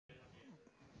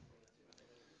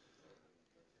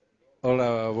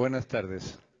Hola, buenas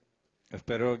tardes.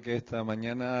 Espero que esta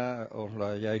mañana os lo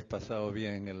hayáis pasado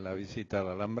bien en la visita a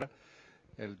la Alhambra.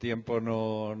 El tiempo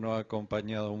no ha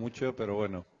acompañado mucho, pero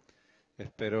bueno,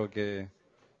 espero que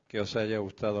os haya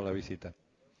gustado la visita.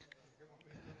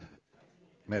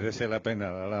 Merece la pena,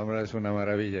 la Alhambra es una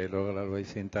maravilla y luego el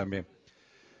Albaicín también.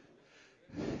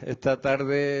 Esta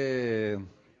tarde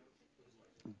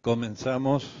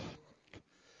comenzamos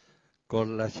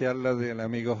con la charla del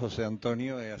amigo José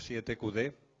Antonio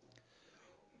EA7QD,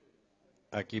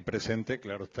 aquí presente,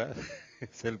 claro está,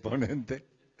 es el ponente.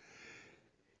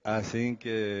 Así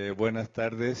que buenas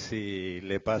tardes y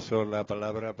le paso la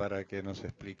palabra para que nos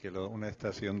explique una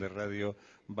estación de radio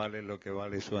vale lo que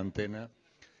vale su antena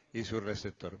y su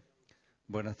receptor.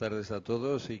 Buenas tardes a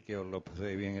todos y que os lo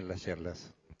paséis bien en las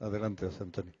charlas. Adelante, José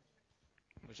Antonio.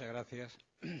 Muchas gracias,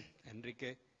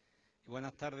 Enrique. Y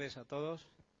buenas tardes a todos.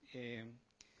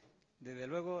 Desde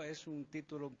luego es un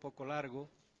título un poco largo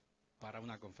para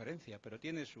una conferencia, pero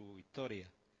tiene su historia.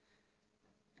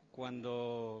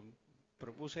 Cuando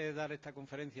propuse dar esta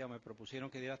conferencia, o me propusieron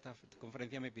que diera esta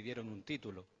conferencia, me pidieron un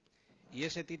título. Y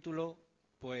ese título,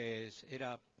 pues,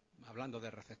 era hablando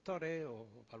de receptores, o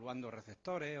evaluando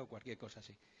receptores, o cualquier cosa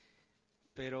así.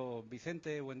 Pero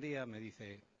Vicente, buen día, me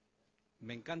dice,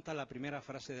 me encanta la primera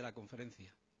frase de la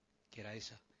conferencia, que era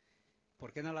esa.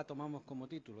 ¿Por qué no la tomamos como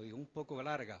título? Digo, un poco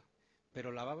larga,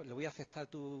 pero le voy a aceptar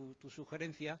tu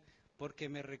sugerencia porque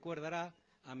me recordará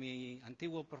a mi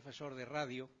antiguo profesor de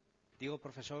radio, digo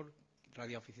profesor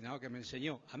radioaficionado que me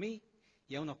enseñó a mí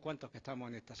y a unos cuantos que estamos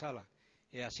en esta sala,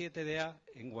 a 7DA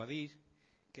en Guadix,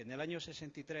 que en el año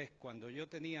 63, cuando yo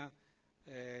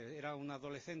era un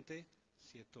adolescente,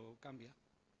 si esto cambia,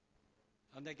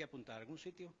 ¿a dónde hay que apuntar? ¿Algún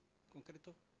sitio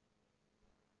concreto?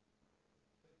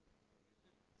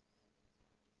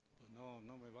 Pues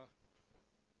no me va.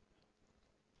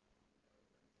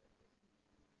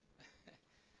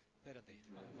 Espérate,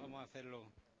 vamos a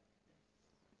hacerlo.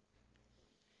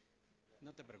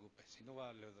 No te preocupes, si no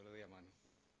va, le doy a mano.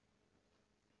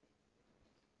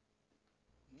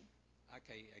 Ah,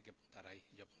 que hay que apuntar ahí.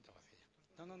 Yo apuntaba hacia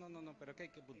allá. No, pero que hay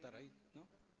que apuntar ahí, ¿no?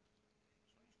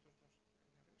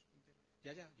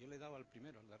 Ya, yo le he dado al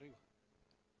primero, al de arriba.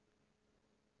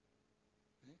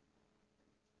 ¿Eh?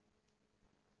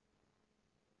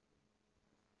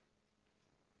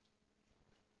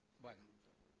 Bueno,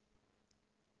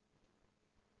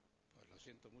 pues lo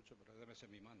siento mucho, pero debe ser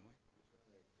mi mano, ¿eh?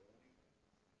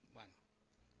 Bueno,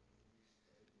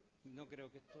 no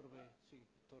creo que estorbe. Sí,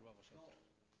 estorba a vosotros.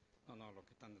 No, los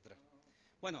que están detrás.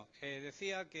 Bueno,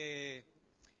 decía que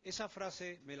esa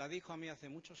frase me la dijo a mí hace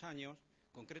muchos años,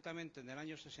 concretamente en el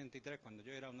año 63, cuando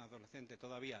yo era un adolescente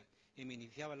todavía y me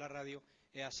iniciaba en la radio,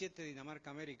 EA7 Dinamarca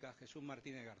América, Jesús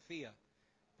Martínez García,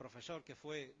 profesor que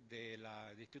fue del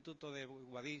Instituto de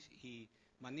Guadix y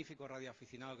magnífico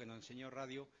radioaficionado que nos enseñó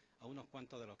radio a unos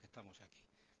cuantos de los que estamos aquí.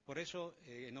 Por eso,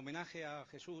 en homenaje a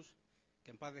Jesús,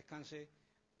 que en paz descanse,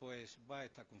 pues va a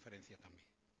esta conferencia también.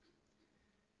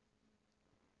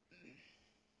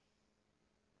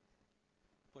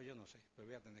 Pues yo no sé, pero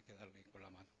voy a tener que darle con la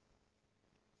mano.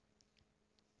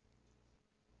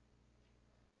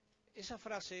 Esa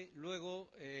frase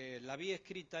luego la vi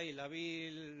escrita y la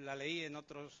leí en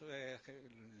otros,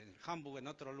 en Hamburg, en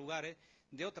otros lugares,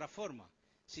 de otra forma.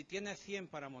 Si tienes 100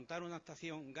 para montar una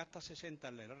estación, gasta 60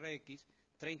 en el RX,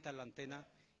 30 en la antena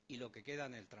y lo que queda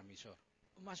en el transmisor,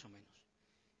 más o menos.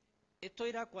 Esto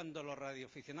era cuando los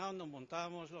radioaficionados nos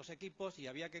montábamos los equipos y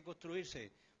había que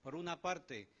construirse, por una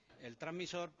parte, el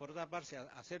transmisor, por otra parte,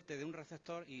 hacerte de un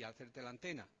receptor y hacerte la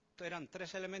antena. Esto eran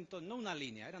tres elementos, no una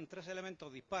línea, eran tres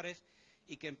elementos dispares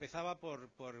y que empezaba por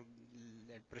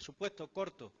el presupuesto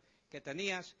corto que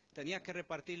tenías que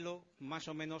repartirlo más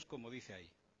o menos como dice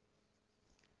ahí.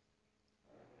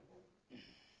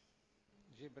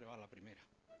 Siempre va la primera.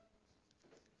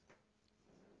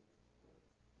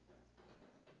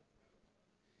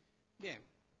 Bien,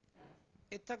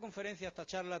 esta conferencia, esta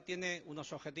charla tiene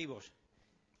unos objetivos.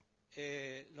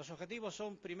 Los objetivos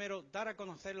son, primero, dar a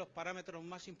conocer los parámetros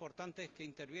más importantes que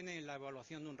intervienen en la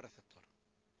evaluación de un receptor.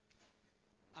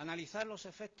 Analizar los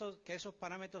efectos que esos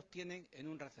parámetros tienen en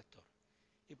un receptor.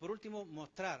 Y, por último,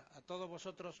 mostrar a todos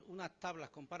vosotros unas tablas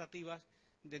comparativas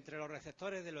de entre los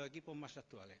receptores de los equipos más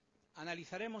actuales.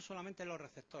 Analizaremos solamente los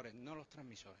receptores, no los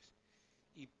transmisores.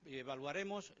 Y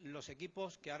evaluaremos los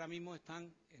equipos que ahora mismo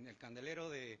están en el candelero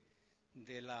de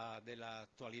la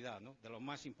actualidad, ¿no? De los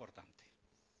más importantes.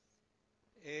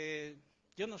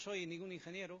 Yo no soy ningún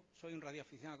ingeniero, soy un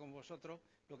radioaficionado como vosotros,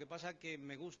 lo que pasa es que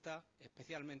me gusta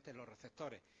especialmente los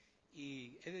receptores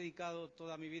y he dedicado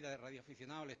toda mi vida de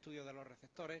radioaficionado al estudio de los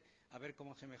receptores, a ver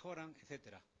cómo se mejoran,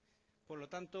 etcétera. Por lo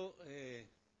tanto,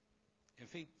 en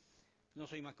fin, no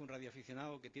soy más que un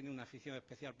radioaficionado que tiene una afición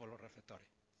especial por los receptores.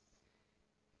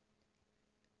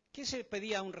 ¿Qué se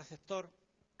pedía a un receptor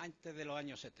antes de los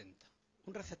años 70?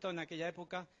 Un receptor en aquella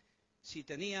época, si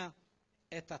tenía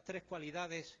estas tres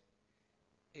cualidades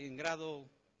en grado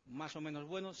más o menos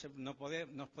bueno,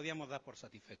 nos podíamos dar por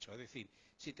satisfechos. Es decir,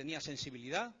 si tenía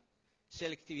sensibilidad,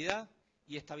 selectividad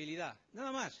y estabilidad.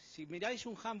 Nada más. Si miráis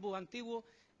un handbook antiguo,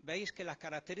 veis que las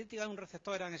características de un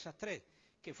receptor eran esas tres: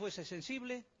 que fuese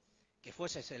sensible, que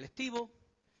fuese selectivo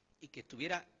y que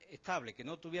estuviera estable, que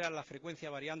no tuviera la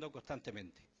frecuencia variando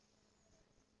constantemente.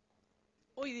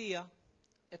 Hoy día,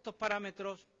 estos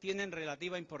parámetros tienen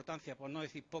relativa importancia, por no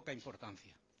decir poca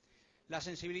importancia. La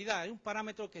sensibilidad es un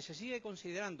parámetro que se sigue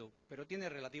considerando, pero tiene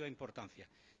relativa importancia.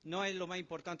 No es lo más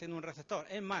importante en un receptor.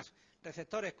 Es más,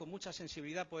 receptores con mucha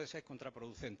sensibilidad puede ser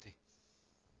contraproducente.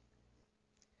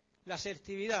 La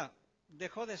selectividad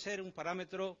dejó de ser un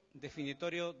parámetro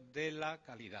definitorio de la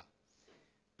calidad.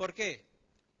 ¿Por qué?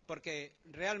 Porque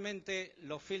realmente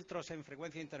los filtros en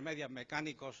frecuencia intermedia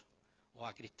mecánicos o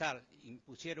a cristal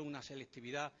impusieron una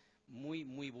selectividad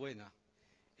muy buena.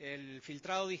 El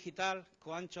filtrado digital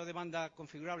con ancho de banda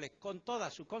configurable, con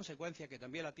todas sus consecuencias, que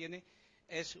también la tiene,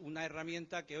 es una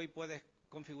herramienta que hoy puedes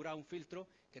configurar un filtro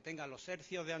que tenga los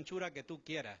hercios de anchura que tú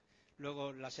quieras.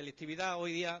 Luego, la selectividad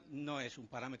hoy día no es un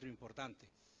parámetro importante.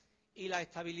 Y la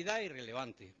estabilidad es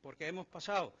irrelevante, porque hemos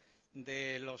pasado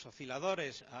de los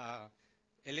osciladores a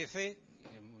LC,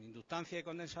 inductancia y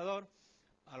condensador,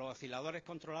 a los osciladores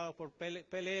controlados por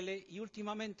PLL, y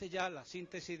últimamente ya la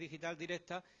síntesis digital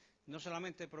directa no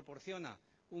solamente proporciona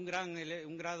un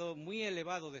grado muy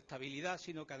elevado de estabilidad,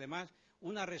 sino que además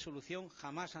una resolución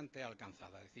jamás antes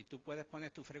alcanzada. Es decir, tú puedes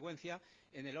poner tu frecuencia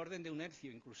en el orden de un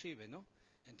hercio inclusive, ¿no?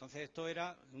 Entonces esto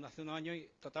era hace unos años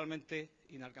totalmente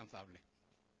inalcanzable.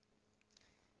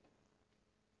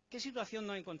 ¿Qué situación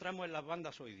nos encontramos en las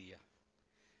bandas hoy día?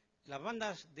 Las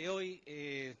bandas de hoy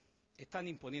están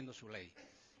imponiendo su ley.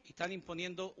 Y están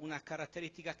imponiendo unas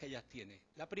características que ellas tienen.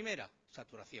 La primera,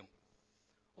 saturación.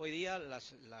 Hoy día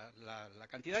la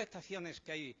cantidad de estaciones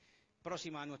que hay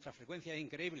próximas a nuestra frecuencia es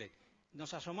increíble.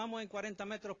 Nos asomamos en 40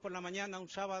 metros por la mañana un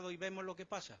sábado y vemos lo que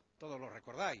pasa. Todos lo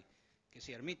recordáis. Que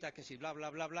si ermitas, que si bla, bla,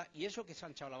 bla, bla. Y eso que se ha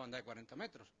hinchado la banda de 40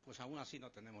 metros. Pues aún así no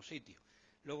tenemos sitio.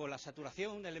 Luego, la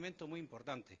saturación es un elemento muy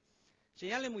importante.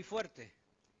 Señales muy fuertes.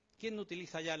 ¿Quién no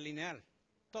utiliza ya el lineal?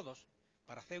 Todos.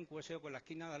 Para hacer un QSO con la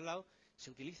esquina de al lado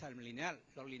se utiliza el lineal.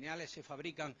 Los lineales se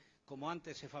fabrican como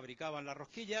antes se fabricaban las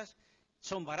rosquillas,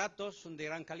 son baratos, son de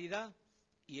gran calidad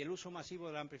y el uso masivo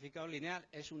del amplificador lineal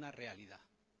es una realidad.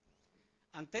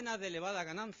 Antenas de elevada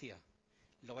ganancia.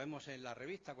 Lo vemos en la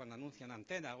revista cuando anuncian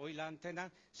antenas. Hoy las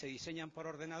antenas se diseñan por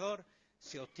ordenador,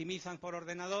 se optimizan por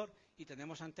ordenador y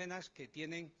tenemos antenas que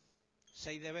tienen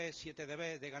 6 dB, 7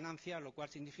 dB de ganancia, lo cual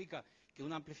significa que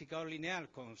un amplificador lineal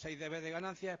con 6 dB de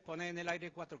ganancia es poner en el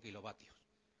aire 4 kilovatios.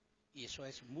 Y eso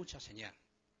es mucha señal.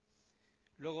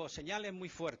 Luego, señales muy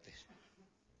fuertes.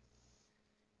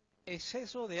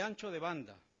 Exceso de ancho de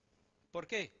banda. ¿Por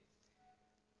qué?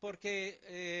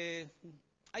 Porque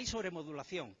hay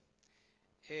sobremodulación.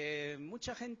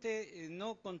 Mucha gente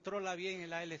no controla bien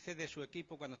el ALC de su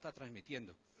equipo cuando está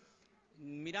transmitiendo.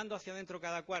 Mirando hacia adentro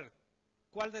cada cual,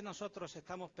 ¿cuál de nosotros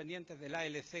estamos pendientes del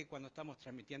ALC cuando estamos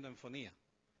transmitiendo en fonía?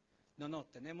 No,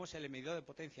 tenemos el medidor de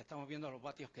potencia, estamos viendo los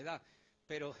vatios que da,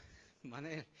 pero,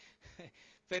 Manel,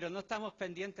 pero no estamos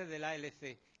pendientes del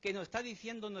ALC, que nos está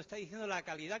diciendo la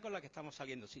calidad con la que estamos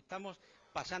saliendo, si estamos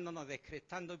pasándonos,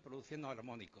 descrestando y produciendo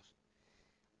armónicos.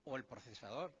 O el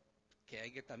procesador, que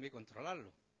hay que también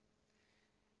controlarlo.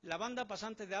 La banda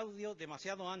pasante de audio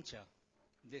demasiado ancha,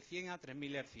 de 100 a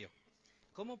 3000 hercios.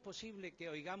 ¿Cómo es posible que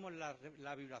oigamos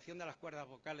la vibración de las cuerdas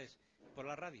vocales por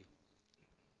la radio?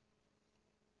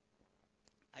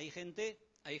 Hay gente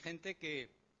que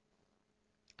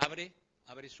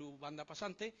abre su banda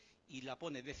pasante y la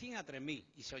pone de 100 a 3000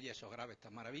 y se oye esos graves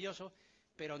tan maravillosos,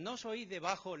 pero no se oye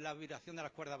debajo la vibración de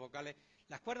las cuerdas vocales.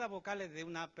 Las cuerdas vocales de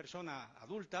una persona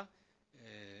adulta,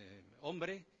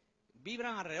 hombre,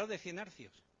 vibran alrededor de 100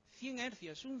 hercios. 100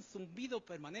 hercios, es un zumbido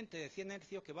permanente de 100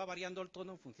 hercios que va variando el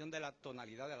tono en función de la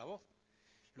tonalidad de la voz.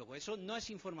 Luego, eso no es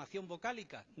información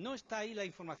vocálica, no está ahí la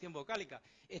información vocálica,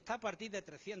 está a partir de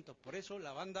 300. Por eso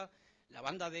la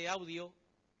banda de audio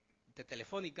de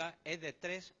telefónica es de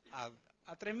 3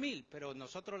 a 3000, pero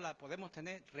nosotros la podemos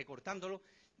tener recortándolo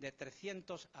de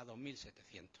 300 a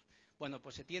 2700. Bueno,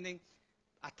 pues se tienen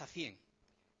hasta 100.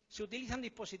 Se utilizan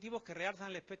dispositivos que realzan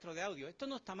el espectro de audio. Esto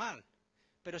no está mal,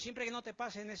 pero siempre que no te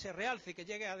pase en ese realce que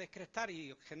llegue a descrestar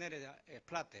y genere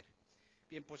splatter.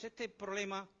 Bien, pues este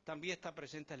problema también está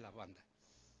presente en las bandas.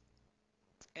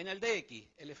 En el DX,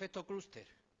 el efecto clúster.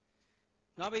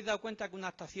 ¿No habéis dado cuenta que una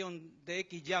estación de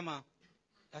X llama,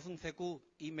 hace un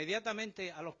CQ,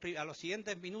 inmediatamente a los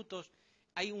siguientes minutos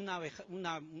hay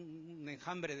un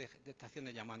enjambre de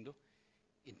estaciones llamando?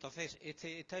 Entonces,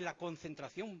 esta es la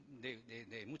concentración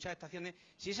de muchas estaciones.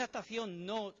 Si esa estación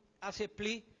no hace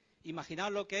split,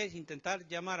 imaginaos lo que es intentar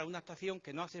llamar a una estación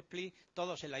que no hace split,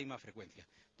 todos en la misma frecuencia.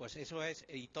 Pues eso es,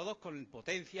 y todos con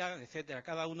potencia, etcétera,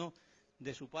 cada uno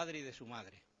de su padre y de su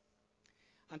madre.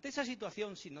 Ante esa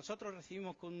situación, si nosotros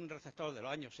recibimos con un receptor de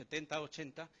los años 70,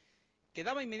 80,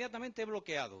 quedaba inmediatamente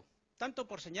bloqueado, tanto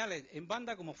por señales en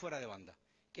banda como fuera de banda.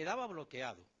 Quedaba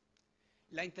bloqueado.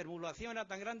 La intermodulación era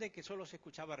tan grande que solo se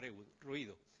escuchaba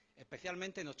ruido,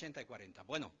 especialmente en 80 y 40.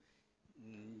 Bueno,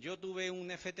 yo tuve un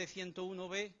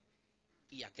FT101B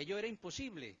y aquello era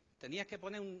imposible. Tenías que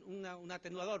poner un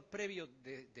atenuador previo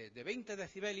de 20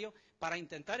 decibelios para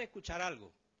intentar escuchar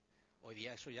algo. Hoy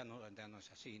día eso ya no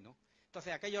es así, ¿no?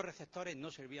 Entonces aquellos receptores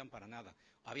no servían para nada.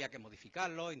 Había que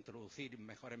modificarlos, introducir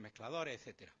mejores mezcladores,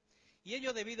 etcétera. Y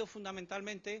ello debido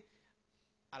fundamentalmente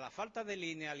a la falta de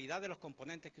linealidad de los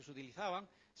componentes que se utilizaban,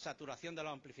 saturación de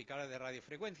los amplificadores de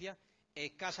radiofrecuencia,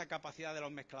 escasa capacidad de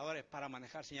los mezcladores para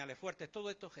manejar señales fuertes. Todo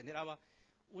esto generaba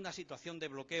una situación de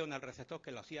bloqueo en el receptor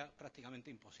que lo hacía prácticamente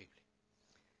imposible.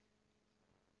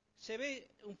 Se ve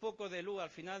un poco de luz al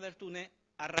final del túnel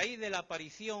a raíz de la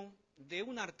aparición de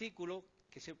un artículo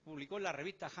que se publicó en la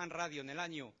revista Han Radio en el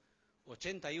año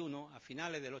 81, a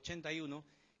finales del 81,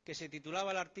 que se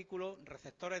titulaba el artículo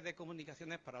Receptores de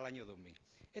comunicaciones para el año 2000.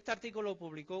 Este artículo lo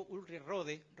publicó Ulrich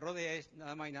Rode. Rode es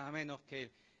nada más y nada menos que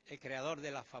el creador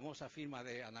de la famosa firma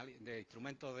de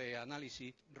instrumentos de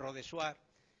análisis Rode Schwarz,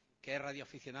 que es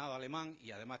radioaficionado alemán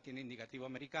y además tiene indicativo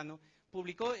americano.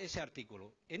 Publicó ese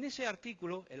artículo. En ese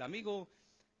artículo el amigo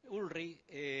Ulrich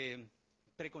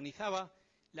preconizaba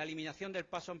la eliminación del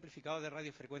paso amplificador de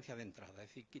radiofrecuencia de entrada, es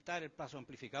decir, quitar el paso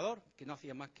amplificador, que no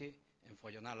hacía más que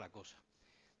enfollonar la cosa.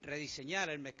 Rediseñar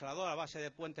el mezclador a base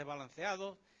de puentes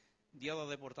balanceados, diodos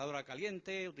de portadora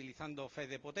caliente, utilizando FET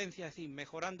de potencia, es decir,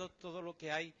 mejorando todo lo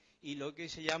que hay y lo que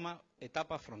se llama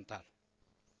etapa frontal.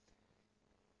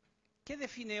 ¿Qué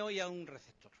define hoy a un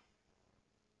receptor?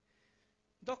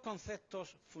 Dos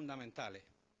conceptos fundamentales: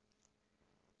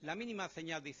 la mínima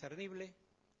señal discernible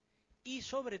y,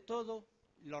 sobre todo,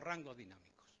 los rangos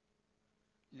dinámicos.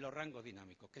 Los rangos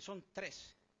dinámicos, que son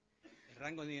tres: el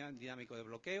rango dinámico de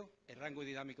bloqueo, el rango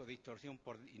dinámico de distorsión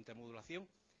por intermodulación,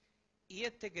 y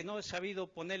este que no he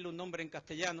sabido ponerle un nombre en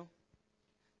castellano.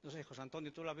 No sé, José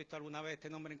Antonio, ¿tú lo has visto alguna vez este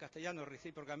nombre en castellano,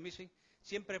 reciprocal missing?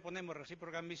 Siempre ponemos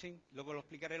reciprocal missing, luego lo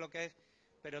explicaré lo que es,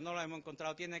 pero no lo hemos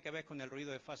encontrado. Tiene que ver con el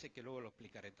ruido de fase, que luego lo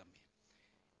explicaré también.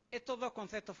 Estos dos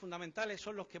conceptos fundamentales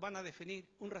son los que van a definir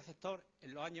un receptor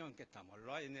en los años en que estamos,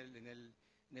 los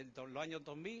años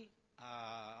 2000,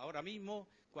 ahora mismo.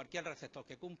 Cualquier receptor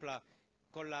que cumpla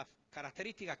con las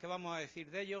características que vamos a decir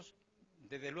de ellos,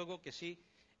 desde luego que sí,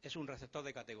 es un receptor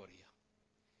de categoría.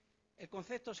 El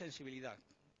concepto sensibilidad.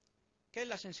 ¿Qué es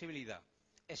la sensibilidad?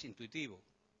 Es intuitivo.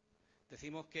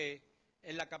 Decimos que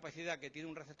es la capacidad que tiene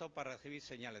un receptor para recibir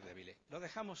señales débiles. Lo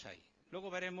dejamos ahí. Luego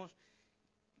veremos,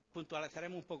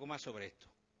 puntualizaremos un poco más sobre esto.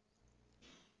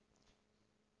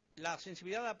 La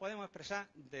sensibilidad la podemos expresar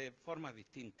de formas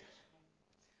distintas.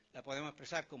 La podemos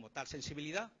expresar como tal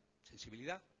sensibilidad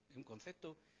es un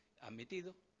concepto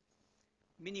admitido.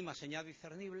 Mínima señal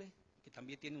discernible, que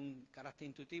también tiene un carácter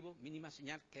intuitivo, mínima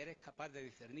señal que eres capaz de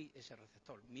discernir ese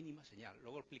receptor, mínima señal,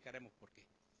 luego explicaremos por qué.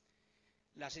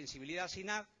 La sensibilidad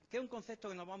SINAD, que es un concepto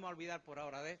que nos vamos a olvidar por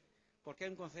ahora de, porque es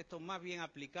un concepto más bien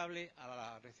aplicable a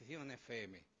la recepción en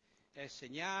FM. Es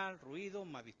señal, ruido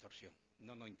más distorsión,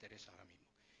 no nos interesa ahora mismo.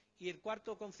 Y el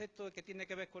cuarto concepto que tiene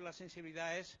que ver con la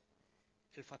sensibilidad es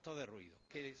el factor de ruido,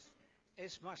 que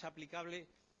es más aplicable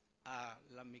a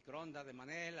las microondas de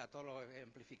Manel, a todos los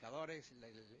amplificadores.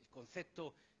 El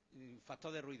concepto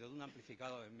factor de ruido de un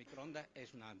amplificador en microondas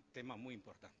es un tema muy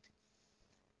importante.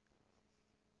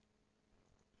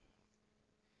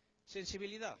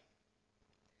 Sensibilidad.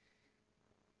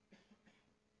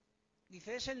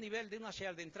 Dice, es el nivel de una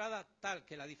señal de entrada tal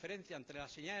que la diferencia entre la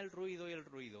señal del ruido y el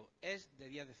ruido es de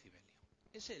 10 decibelios.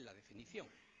 Esa es la definición.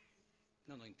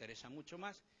 No nos interesa mucho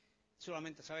más.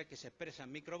 Solamente saber que se expresa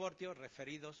en microvoltios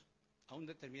referidos a un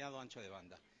determinado ancho de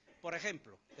banda. Por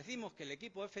ejemplo, decimos que el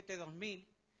equipo FT2000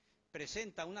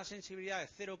 presenta una sensibilidad de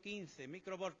 0,15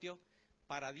 microvoltios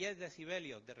para 10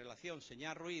 decibelios de relación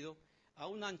señal-ruido a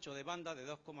un ancho de banda de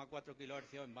 2,4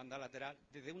 kHz en banda lateral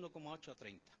desde 1,8 a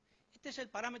 30. Este es el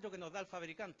parámetro que nos da el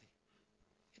fabricante.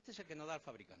 Este es el que nos da el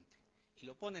fabricante. Y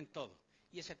lo ponen todo.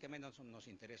 Y es el que menos nos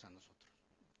interesa a nosotros.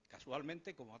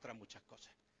 Casualmente, como otras muchas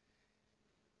cosas.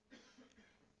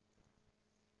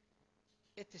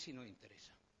 Este sí nos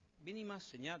interesa. Mínima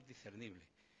señal discernible.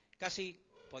 Casi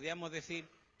podríamos decir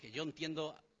que yo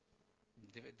entiendo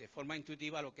de forma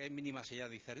intuitiva lo que es mínima señal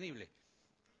discernible.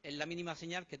 Es la mínima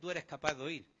señal que tú eres capaz de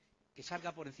oír, que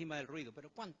salga por encima del ruido. Pero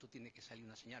 ¿cuánto tiene que salir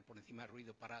una señal por encima del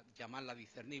ruido para llamarla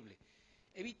discernible?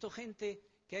 He visto gente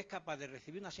que es capaz de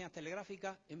recibir una señal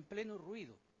telegráfica en pleno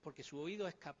ruido, porque su oído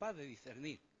es capaz de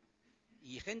discernir.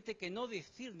 Y gente que no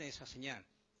discierne esa señal.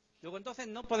 Luego entonces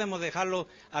no podemos dejarlo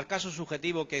al caso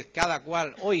subjetivo que cada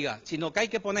cual oiga, sino que hay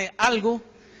que poner algo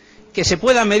que se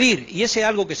pueda medir, y ese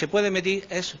algo que se puede medir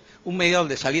es un medidor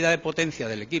de salida de potencia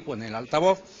del equipo en el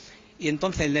altavoz, y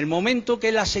entonces en el momento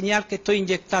que la señal que estoy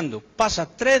inyectando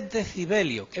pasa 3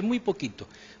 decibelios, que es muy poquito,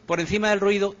 por encima del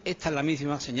ruido, esta es la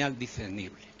misma señal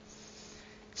discernible.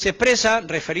 Se expresa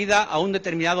referida a un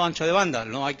determinado ancho de banda,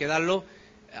 no hay que darlo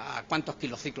a cuántos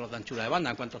kilociclos de anchura de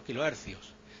banda, a cuántos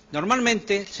kilohercios.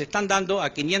 Normalmente se están dando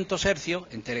a 500 hercios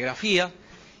en telegrafía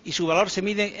y su valor se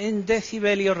mide en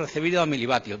decibelios recibidos a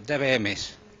milivatios, dBm.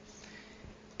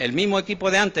 El mismo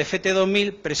equipo de antes,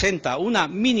 FT2000, presenta una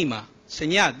mínima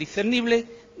señal discernible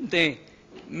de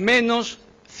menos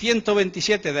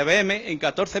 127 dBm en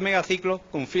 14 megaciclos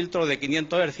con filtro de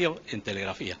 500 hercios en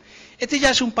telegrafía. Este ya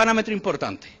es un parámetro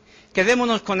importante.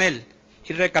 Quedémonos con él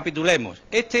y recapitulemos.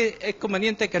 Este es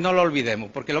conveniente que no lo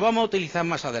olvidemos, porque lo vamos a utilizar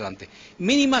más adelante.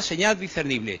 Mínima señal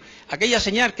discernible. Aquella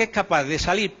señal que es capaz de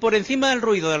salir por encima del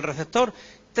ruido del receptor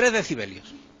 3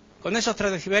 decibelios. Con esos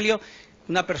 3 decibelios,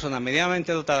 una persona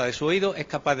medianamente dotada de su oído es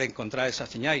capaz de encontrar esa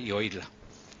señal y oírla.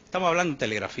 Estamos hablando de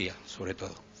telegrafía, sobre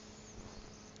todo.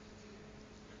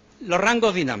 Los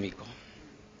rangos dinámicos.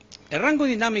 El rango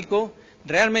dinámico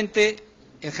realmente,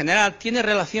 en general, tiene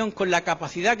relación con la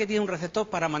capacidad que tiene un receptor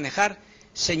para manejar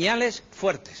señales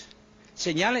fuertes,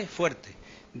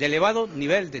 de elevado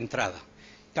nivel de entrada.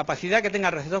 Capacidad que tenga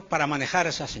el receptor para manejar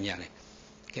esas señales,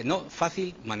 que no es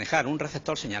fácil manejar un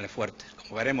receptor señales fuertes,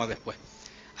 como veremos después.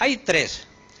 Hay 3.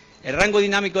 El rango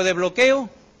dinámico de bloqueo,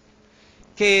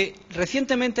 que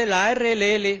recientemente la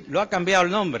RLL lo ha cambiado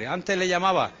el nombre. Antes le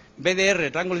llamaba BDR,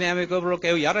 rango dinámico de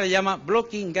bloqueo, y ahora le llama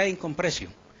Blocking Gain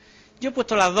Compression. Yo he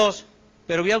puesto las dos,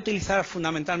 pero voy a utilizar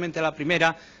fundamentalmente la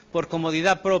primera por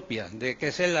comodidad propia, de que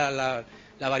es la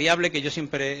variable que yo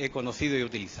siempre he conocido y he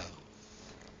utilizado.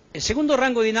 El segundo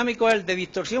rango dinámico es el de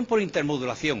distorsión por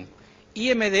intermodulación,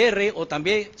 IMDR, o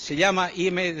también se llama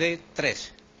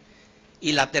IMD3.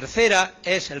 Y la tercera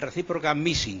es el reciprocal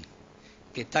missing,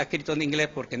 que está escrito en inglés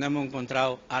porque no hemos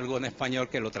encontrado algo en español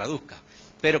que lo traduzca.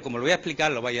 Pero como lo voy a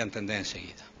explicar, lo vais a entender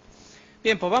enseguida.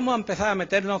 Bien, pues vamos a empezar a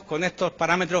meternos con estos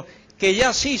parámetros que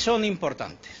ya sí son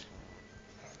importantes.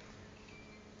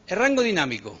 El rango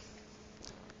dinámico.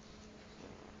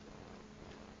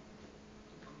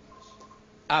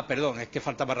 Perdón, es que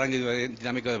faltaba rango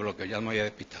dinámico de bloqueo, ya me había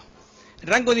despistado. El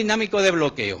rango dinámico de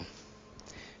bloqueo.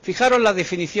 Fijaros la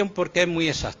definición porque es muy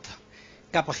exacta.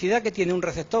 Capacidad que tiene un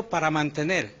receptor para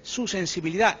mantener su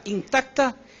sensibilidad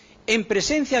intacta en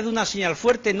presencia de una señal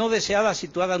fuerte no deseada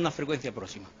situada en una frecuencia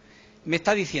próxima. Me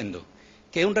está diciendo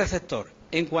que un receptor,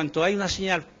 en cuanto hay una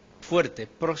señal fuerte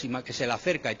próxima que se le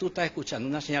acerca y tú estás escuchando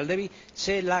una señal débil,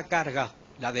 se la carga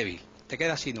la débil, te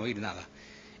quedas sin oír nada.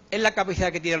 Es la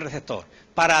capacidad que tiene el receptor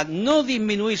para no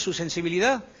disminuir su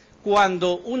sensibilidad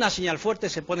cuando una señal fuerte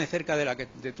se pone cerca de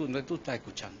donde tú estás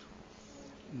escuchando.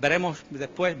 Veremos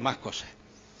después más cosas.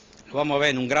 Lo vamos a ver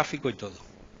en un gráfico y todo.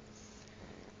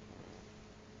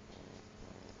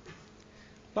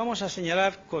 Vamos a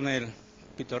señalar con el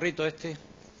pitorrito este.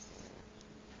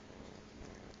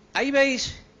 Ahí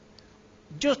veis,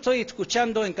 yo estoy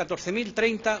escuchando en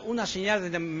 14.030 una señal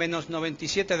de menos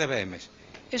 97 dBm.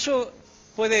 Eso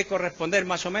puede corresponder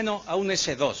más o menos a un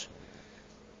S2,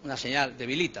 una señal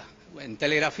debilita. En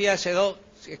telegrafía S2,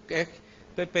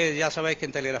 Pepe, ya sabéis que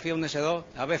en telegrafía un S2,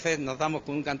 a veces nos damos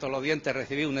con un canto a los dientes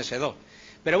recibir un S2.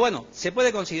 Pero bueno, se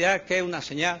puede considerar que es una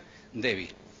señal débil.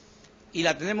 Y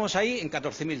la tenemos ahí en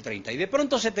 14.030. Y de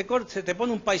pronto se te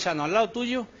pone un paisano al lado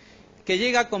tuyo que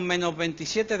llega con menos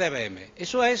 27 dBm.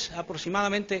 Eso es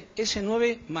aproximadamente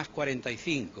S9 más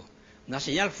 45. Una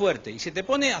señal fuerte. Y se te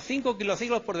pone a 5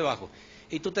 kilociclos por debajo.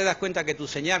 Y tú te das cuenta que tu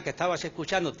señal que estabas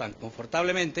escuchando tan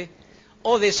confortablemente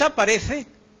o desaparece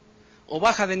o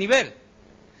baja de nivel.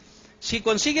 Si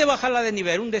consigue bajarla de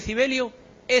nivel un decibelio,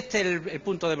 este es el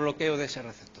punto de bloqueo de ese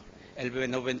receptor, el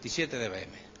menos 27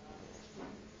 dBm.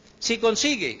 Si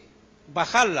consigue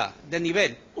bajarla de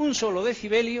nivel un solo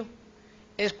decibelio,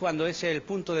 es cuando ese es el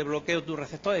punto de bloqueo de tu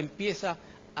receptor, empieza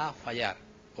a fallar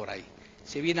por ahí.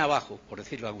 Se viene abajo, por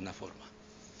decirlo de alguna forma.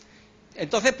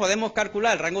 Entonces podemos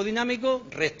calcular el rango dinámico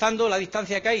restando la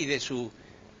distancia que hay de su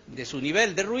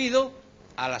nivel de ruido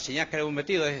a la señal que le hemos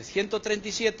metido es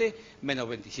 137 menos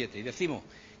 27. Y decimos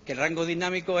que el rango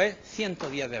dinámico es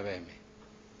 110 dBm.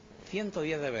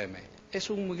 110 dBm. Es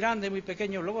un muy grande, muy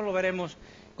pequeño, luego lo veremos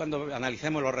cuando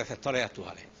analicemos los receptores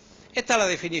actuales. Esta es la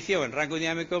definición en rango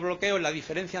dinámico de bloqueo, es la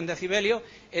diferencia en decibelios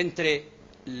entre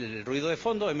el ruido de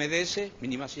fondo, MDS,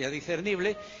 mínima señal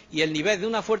discernible, y el nivel de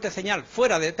una fuerte señal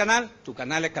fuera del canal, tu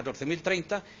canal es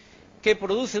 14.030, que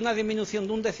produce una disminución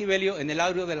de un decibelio en el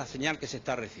audio de la señal que se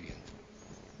está recibiendo.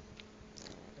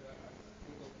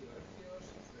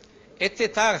 Este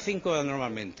está a 5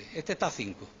 normalmente, este está a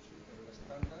 5.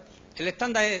 El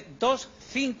estándar es 2,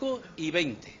 5 y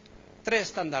 20. 3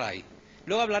 estándares hay.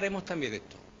 Luego hablaremos también de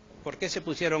esto. ¿Por qué se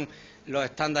pusieron los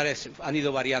estándares? Han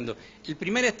ido variando. El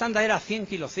primer estándar era 100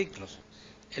 kilociclos.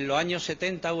 En los años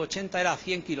 70 u 80 era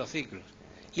 100 kilociclos.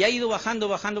 Y ha ido bajando,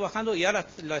 bajando, bajando, y ahora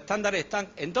los estándares están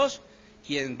en 2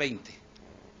 y en 20.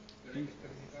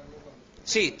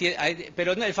 Sí,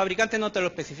 pero el fabricante no te lo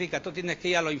especifica. Tú tienes que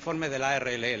ir a los informes de la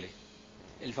RLL.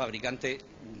 El fabricante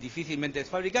difícilmente. El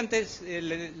fabricante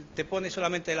te pone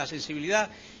solamente la sensibilidad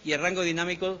y el rango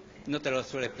dinámico no te lo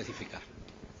suele especificar.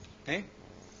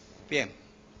 Bien.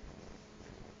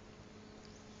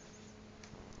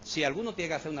 Si alguno tiene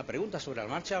que hacer una pregunta sobre la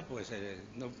marcha, pues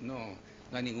no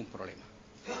hay ningún problema.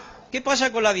 ¿Qué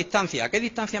pasa con la distancia? ¿A qué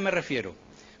distancia me refiero?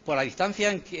 Pues a la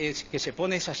distancia en que se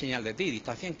pone esa señal de ti,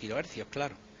 distancia en kilohercios,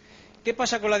 claro. ¿Qué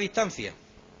pasa con la distancia?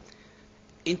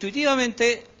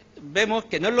 Intuitivamente vemos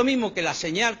que no es lo mismo que la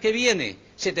señal que viene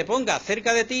se te ponga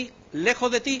cerca de ti,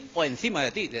 lejos de ti o encima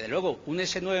de ti. Desde luego, un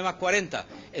S9 más 40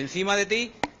 encima de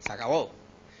ti, se acabó.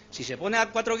 Si se pone a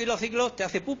 4 kilociclos te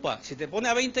hace pupa, si te pone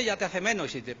a 20 ya te hace menos, y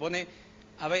si te pone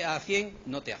a 100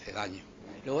 no te hace daño.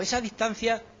 Luego esa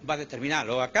distancia va a determinar,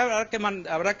 luego acá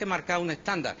habrá que marcar un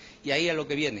estándar, y ahí es lo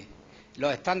que viene.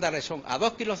 Los estándares son a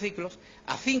 2 kilociclos,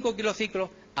 a 5 kilociclos,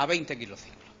 a 20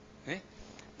 kilociclos.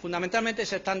 Fundamentalmente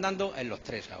se están dando en los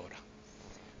 3 ahora.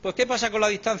 Pues ¿qué pasa con la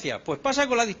distancia? Pues pasa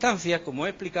con la distancia, como he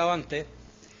explicado antes,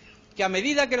 que a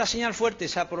medida que la señal fuerte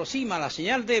se aproxima a la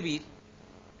señal débil,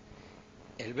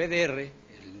 el VDR,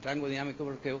 el rango dinámico de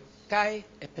bloqueo, cae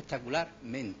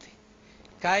espectacularmente.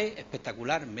 Cae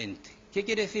espectacularmente. ¿Qué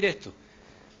quiere decir esto?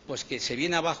 Pues que se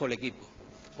viene abajo el equipo.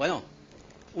 Bueno,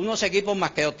 unos equipos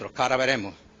más que otros, que ahora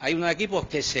veremos. Hay unos equipos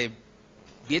que se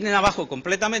vienen abajo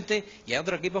completamente y hay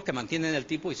otros equipos que mantienen el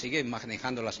tipo y siguen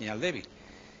manejando la señal débil.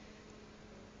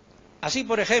 Así,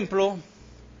 por ejemplo,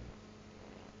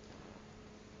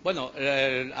 bueno,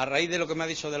 a raíz de lo que me ha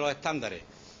dicho de los estándares,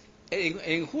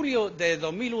 en julio de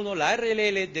 2001 la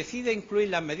RLL decide incluir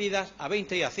las medidas a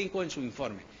 20 y a 5 en su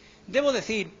informe. Debo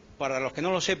decir, para los que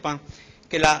no lo sepan,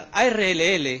 que la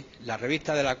ARLL, la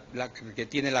revista que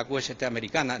tiene la QST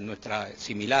americana, nuestra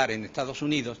similar en Estados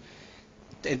Unidos,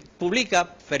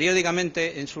 publica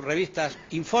periódicamente en sus revistas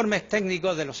informes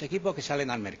técnicos de los equipos que salen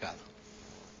al mercado.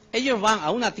 Ellos van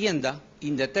a una tienda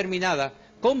indeterminada,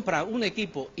 compran un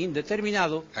equipo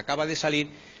indeterminado que acaba de salir,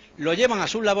 lo llevan a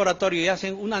su laboratorio y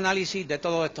hacen un análisis de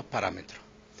todos estos parámetros.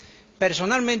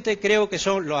 Personalmente creo que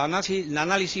son los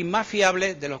análisis más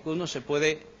fiables de los que uno se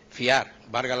puede fiar,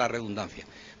 valga la redundancia.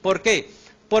 ¿Por qué?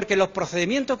 Porque los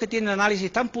procedimientos que tiene el análisis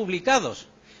están publicados.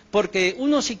 Porque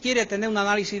uno, si quiere tener un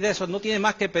análisis de esos, no tiene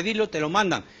más que pedirlo, te lo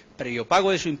mandan. Pero yo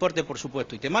pago de su importe, por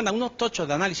supuesto. Y te mandan unos tochos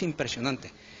de análisis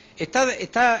impresionantes.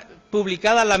 Está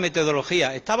publicada la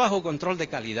metodología, está bajo control de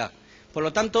calidad. Por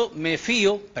lo tanto, me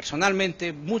fío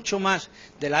personalmente mucho más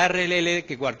de la RLL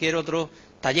que cualquier otro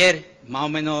taller más o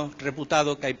menos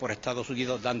reputado que hay por Estados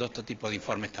Unidos dando este tipo de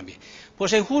informes también.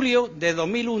 Pues en julio de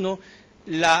 2001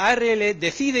 la ARL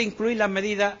decide incluir las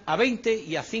medidas a 20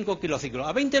 y a 5 kilociclos.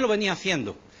 A 20 lo venía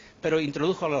haciendo, pero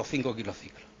introdujo a los 5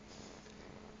 kilociclos.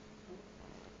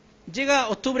 Llega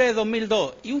octubre de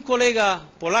 2002 y un colega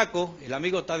polaco, el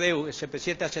amigo Tadeusz,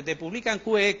 SP7HT, publica en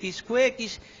QX.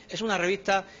 QX es una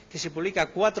revista que se publica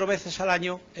 4 veces al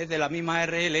año, es de la misma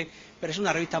RL, pero es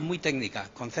una revista muy técnica,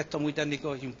 conceptos muy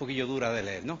técnicos y un poquillo dura de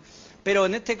leer, ¿no? Pero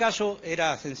en este caso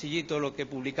era sencillito lo que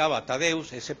publicaba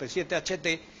Tadeusz,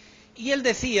 SP7HT, y él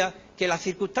decía que las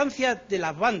circunstancias de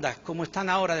las bandas, como están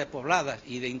ahora despobladas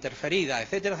y de interferidas,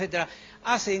 etcétera, etcétera,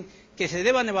 hacen que se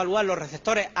deban evaluar los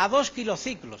receptores a 2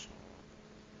 kilociclos.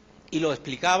 Y lo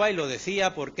explicaba y lo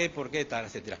decía por qué, tal,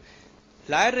 etcétera.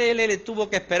 La RLL tuvo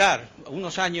que esperar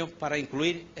unos años para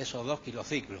incluir esos 2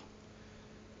 kilociclos.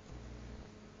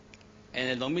 En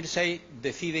el 2006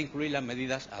 decide incluir las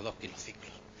medidas a 2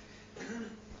 kilociclos.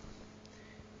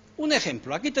 Un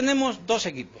ejemplo, aquí tenemos 2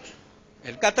 equipos.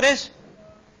 El K3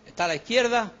 está a la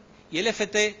izquierda y el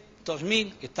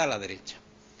FT2000 que está a la derecha.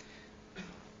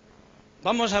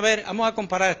 Vamos a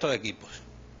comparar estos equipos.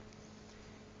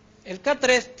 El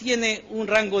K3 tiene un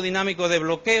rango dinámico de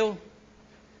bloqueo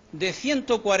de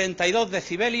 142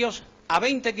 decibelios a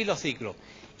 20 kilociclos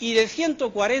y de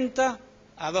 140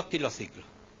 a 2 kilociclos.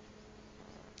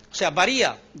 O sea,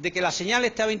 varía de que la señal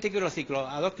esté a 20 kilociclos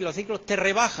a 2 kilociclos, te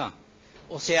rebaja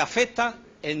o se afecta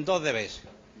en 2 dB.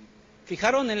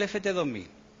 Fijaros en el FT2000.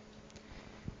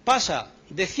 Pasa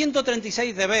de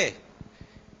 136 dB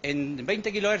en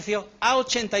 20 kHz a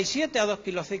 87 a 2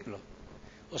 kilociclos.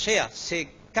 O sea,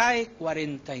 se cae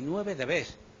 49 dB.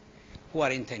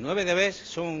 49 dB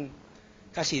son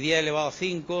casi 10 elevado a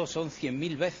 5, son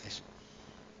 100.000 veces.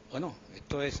 Bueno,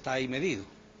 esto está ahí medido.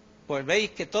 Pues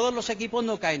veis que todos los equipos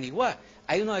no caen igual.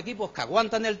 Hay unos equipos que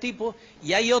aguantan el tipo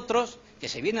y hay otros que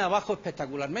se vienen abajo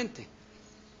espectacularmente.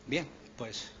 Bien,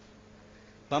 pues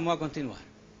vamos a continuar.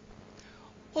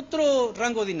 Otro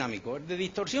rango dinámico, el de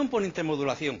distorsión por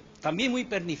intermodulación, también muy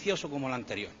pernicioso como el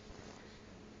anterior.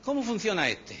 ¿Cómo funciona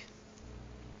este?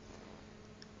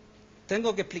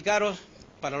 Tengo que explicaros,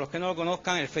 para los que no lo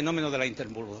conozcan, el fenómeno de la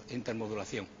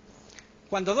intermodulación.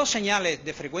 Cuando dos señales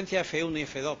de frecuencia F1 y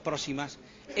F2 próximas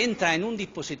entran en un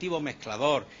dispositivo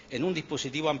mezclador, en un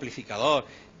dispositivo amplificador,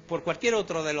 por cualquier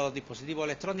otro de los dispositivos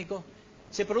electrónicos,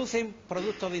 se producen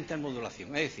productos de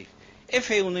intermodulación. Es decir,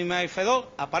 F1 y más F2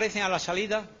 aparecen a la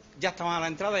salida, ya estaban a la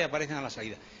entrada y aparecen a la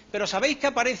salida. Pero ¿sabéis qué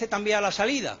aparece también a la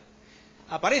salida?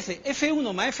 Aparece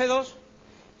F1 más F2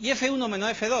 y F1 menos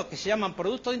F2, que se llaman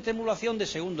productos de intermodulación de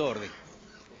segundo orden.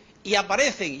 Y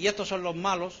aparecen, y estos son los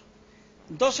malos,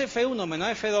 2F1 menos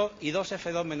F2 y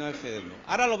 2F2 menos F1.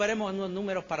 Ahora lo veremos en unos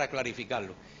números para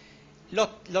clarificarlo.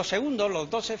 Los segundos, los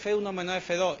 2F1 menos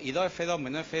F2 y 2F2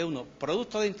 menos F1,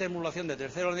 productos de intermodulación de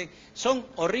tercer orden, son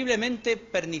horriblemente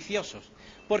perniciosos,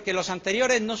 porque los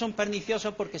anteriores no son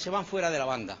perniciosos porque se van fuera de la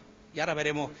banda. Y ahora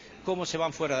veremos cómo se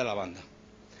van fuera de la banda.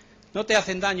 No te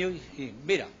hacen daño y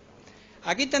mira,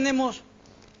 aquí tenemos,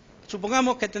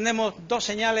 supongamos que tenemos dos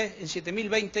señales en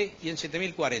 7020 y en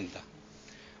 7040.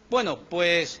 Bueno,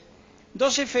 pues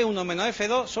 2F1 menos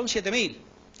F2 son 7000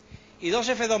 y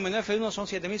 2F2 menos F1 son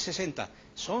 7060.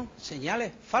 Son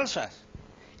señales falsas.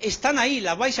 Están ahí,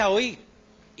 las vais a oír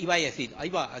y vais a decir, ahí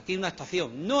va, aquí hay una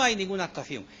estación. No hay ninguna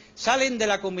estación. Salen de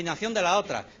la combinación de la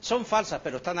otra. Son falsas,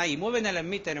 pero están ahí. Mueven el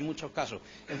emitter en muchos casos.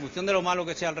 En función de lo malo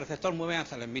que sea el receptor, mueven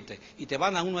hasta el emitter. Y te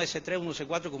van a 1S3,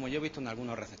 1S4, como yo he visto en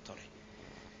algunos receptores.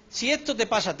 Si esto te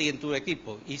pasa a ti en tu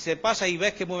equipo y se pasa y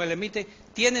ves que mueve el emitter,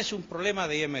 tienes un problema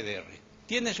de IMDR.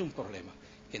 Tienes un problema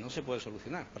que no se puede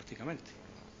solucionar prácticamente.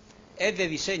 Es de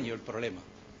diseño el problema.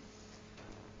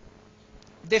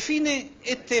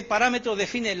 Este parámetro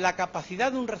define la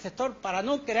capacidad de un receptor para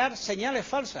no crear señales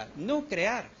falsas. No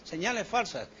crear señales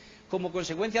falsas como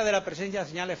consecuencia de la presencia de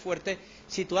señales fuertes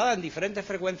situadas en diferentes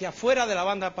frecuencias fuera de la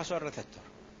banda de paso del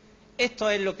receptor. Esto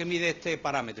es lo que mide este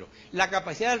parámetro, la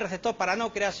capacidad del receptor para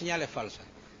no crear señales falsas.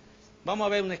 Vamos a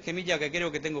ver una esquemilla que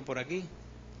creo que tengo por aquí.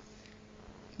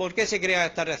 ¿Por qué se crean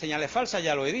estas señales falsas?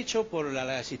 Ya lo he dicho, por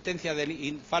la existencia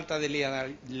de falta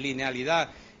de linealidad,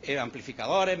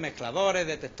 amplificadores, mezcladores,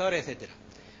 detectores, etcétera.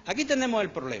 Aquí tenemos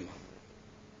el problema.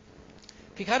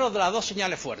 Fijaros de las dos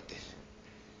señales fuertes.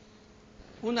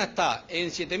 Una está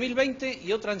en 7020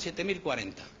 y otra en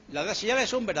 7040. Las señales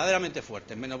son verdaderamente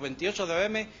fuertes, menos 28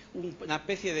 dB, una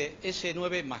especie de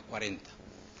S9 más 40.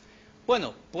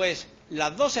 Bueno, pues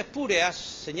las dos espúreas,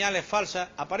 señales falsas,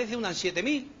 aparece una en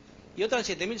 7000 y otra en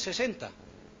 7060.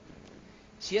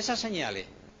 Si esas señales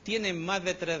tienen más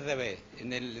de 3 dB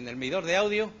en el medidor de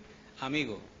audio,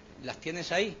 amigo, las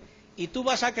tienes ahí. Y tú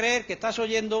vas a creer que estás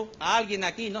oyendo a alguien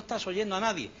aquí, no estás oyendo a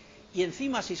nadie. Y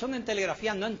encima, si son en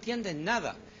telegrafía, no entiendes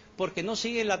nada, porque no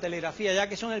siguen la telegrafía, ya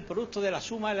que son el producto de la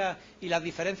suma y las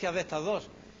diferencias de estas dos.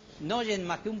 No oyen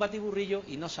más que un batiburrillo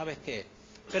y no sabes qué es.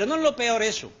 Pero no es lo peor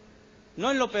eso,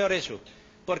 no es lo peor eso,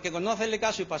 porque con no hacerle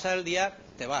caso y pasar el día,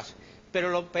 te vas. Pero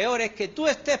lo peor es que tú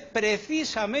estés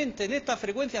precisamente en esta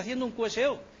frecuencia haciendo un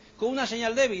QSO, con una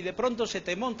señal débil, y de pronto se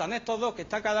te montan estos dos, que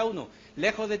está cada uno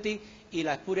lejos de ti, y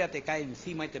la espuria te cae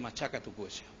encima y te machaca tu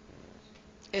QSO.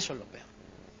 Eso es lo peor.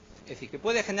 Es decir, que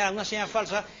puede generar una señal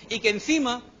falsa y que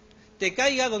encima te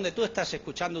caiga donde tú estás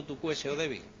escuchando tu QSO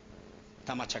débil.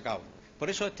 Está machacado. Por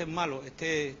eso este es malo,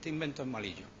 este invento es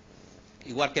malillo.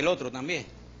 Igual que el otro también.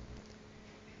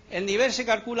 El nivel se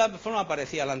calcula de forma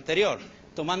parecida al anterior,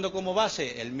 tomando como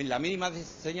base la mínima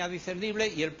señal discernible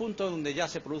y el punto donde ya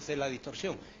se produce la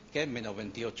distorsión, que es menos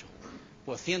 28.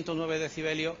 Pues 109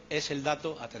 decibelios es el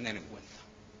dato a tener en cuenta.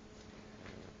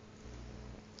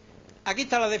 Aquí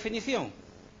está la definición.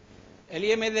 El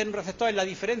IMD de un receptor es la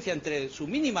diferencia entre su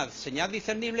mínima señal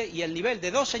discernible y el nivel de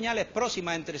dos señales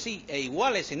próximas entre sí e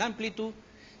iguales en amplitud,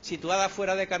 situadas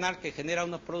fuera de canal, que genera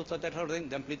unos productos de tercer orden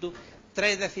de amplitud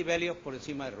 3 decibelios por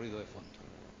encima del ruido de fondo.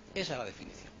 Esa es la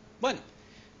definición. Bueno,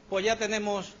 pues ya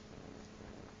tenemos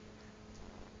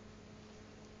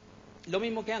lo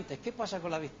mismo que antes. ¿Qué pasa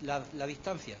con la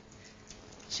distancia?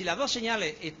 Si las dos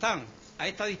señales están a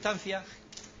esta distancia,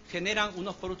 generan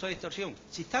unos productos de distorsión.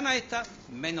 Si están a esta,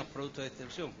 menos productos de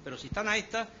distorsión. Pero si están a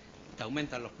esta, te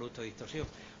aumentan los productos de distorsión.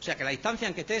 O sea que la distancia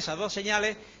en que estén esas dos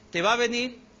señales, te va a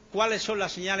venir cuáles son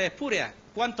las señales espurias,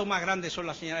 cuánto más grandes son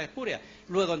las señales espurias.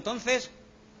 Luego, entonces,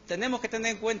 tenemos que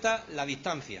tener en cuenta la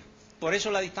distancia. Por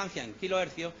eso la distancia en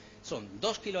kilohercios son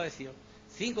 2 kilohercios,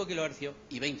 5 kilohercios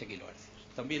y 20 kilohercios.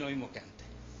 También lo mismo que antes.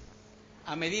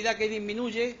 A medida que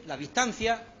disminuye la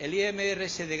distancia, el IMR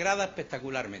se degrada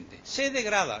espectacularmente. Se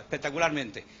degrada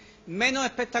espectacularmente. Menos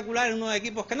espectacular en unos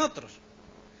equipos que en otros.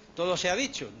 Todo se ha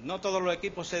dicho, no todos los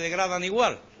equipos se degradan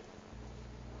igual.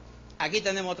 Aquí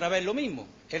tenemos otra vez lo mismo,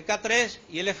 el K3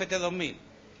 y el FT2000.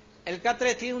 El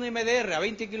K3 tiene un MDR a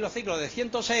 20 kilociclos de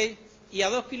 106 y a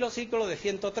 2 kilociclos de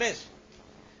 103.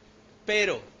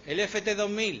 Pero el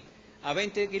FT2000 a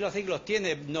 20 kilociclos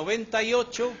tiene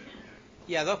 98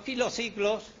 y a 2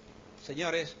 kilociclos,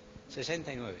 señores,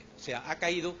 69. O sea, ha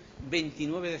caído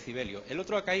 29 decibelios. El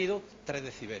otro ha caído 3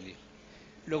 decibelios.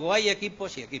 Luego hay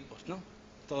equipos y equipos, ¿no?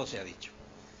 Todo se ha dicho.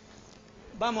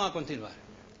 Vamos a continuar.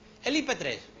 El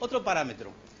IP3, otro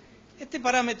parámetro. Este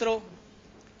parámetro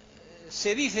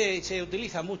se dice y se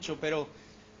utiliza mucho, pero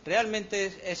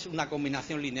realmente es una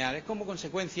combinación lineal. Es como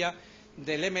consecuencia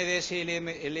del MDS y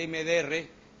el MDR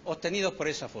obtenidos por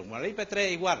esa fórmula. El IP3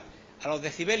 es igual a los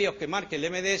decibelios que marque el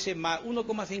MDS más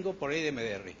 1,5 por I de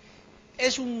MDR.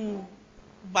 Es un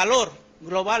valor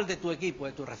global de tu equipo,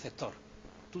 de tu receptor.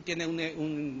 Tú tienes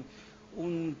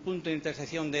un punto de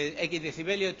intersección de X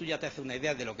decibelios y tú ya te haces una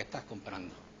idea de lo que estás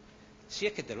comprando. Si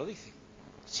es que te lo dicen.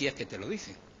 Si es que te lo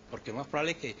dicen. Porque lo más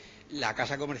probable es que la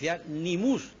casa comercial ni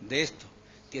mus de esto.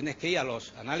 Tienes que ir a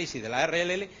los análisis de la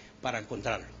RLL para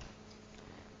encontrarlo.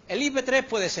 El IP3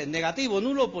 puede ser negativo,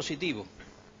 nulo o positivo.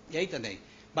 Y ahí tenéis.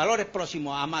 Valores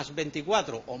próximos a más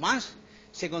 24 o más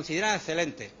se consideran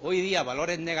excelentes. Hoy día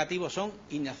valores negativos son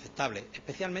inaceptables,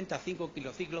 especialmente a 5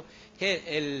 kilociclos, que es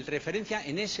el referencia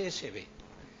en SSB.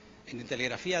 En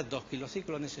telegrafía 2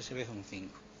 kilociclos, en SSB son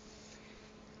 5.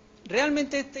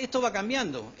 Realmente esto va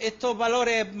cambiando. Estos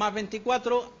valores más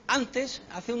 24, antes,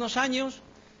 hace unos años,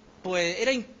 pues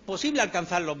era imposible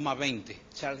alcanzar los más 20.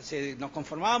 O sea, nos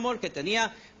conformábamos que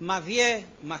tenía más 10,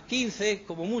 más 15,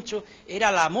 como mucho,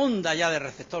 era la monda ya de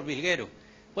receptor virguero.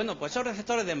 Bueno, pues esos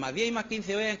receptores de más 10 y más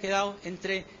 15 hoy han quedado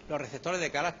entre los receptores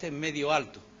de carácter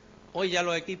medio-alto. Hoy ya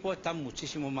los equipos están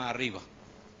muchísimo más arriba.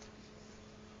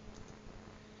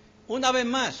 Una vez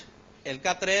más, el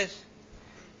K3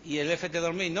 y el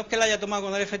FT2000. No es que lo haya tomado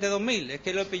con el FT2000, es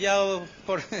que lo he pillado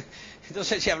por... No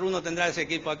sé si alguno tendrá ese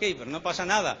equipo aquí, pero no pasa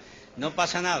nada, no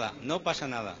pasa nada, no pasa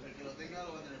nada. El que lo tenga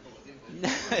lo va a tener poco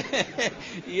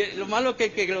tiempo. Y lo malo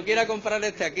es que lo quiera comprar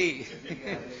este aquí.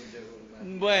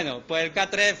 Bueno, pues el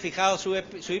K3, fijaos, su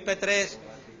IP3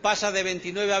 pasa de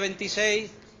 29 a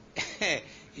 26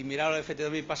 y mirad el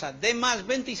FT2000 pasa de más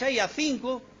 26 a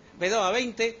 5, perdón, a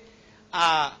 20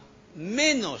 a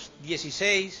menos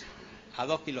 16 a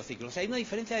 2 kilociclos. O sea, hay una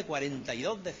diferencia de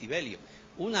 42 decibelios.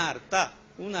 Una hartá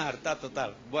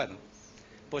total. Bueno,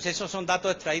 pues esos son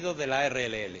datos extraídos de la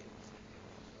RLL.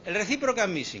 El reciprocal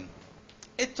missing.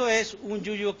 Esto es un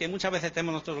yuyu que muchas veces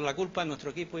tenemos nosotros la culpa en nuestro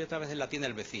equipo y otras veces la tiene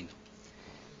el vecino.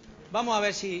 Vamos a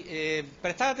ver si...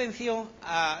 prestad atención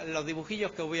a los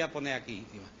dibujillos que os voy a poner aquí.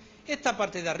 Esta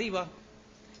parte de arriba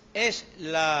es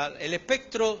el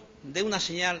espectro de una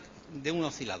señal de un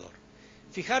oscilador.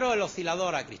 Fijaros el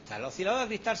oscilador a cristal. El oscilador a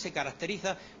cristal se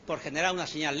caracteriza por generar una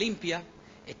señal limpia,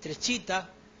 estrechita,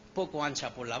 poco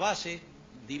ancha por la base,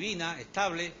 divina,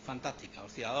 estable, fantástica,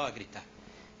 oscilador a cristal.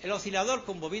 El oscilador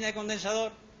con bobina de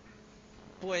condensador,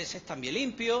 pues es también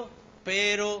limpio,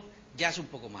 pero ya es un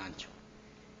poco más ancho.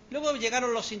 Luego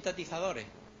llegaron los sintetizadores,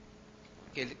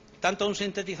 que tanto un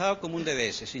sintetizador como un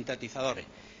DDS, sintetizadores.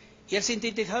 Y el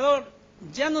sintetizador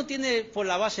ya no tiene por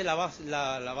la base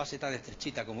base tan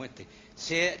estrechita como este.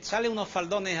 Salen unos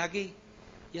faldones aquí,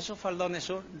 y esos faldones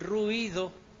son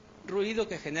ruido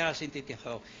que genera el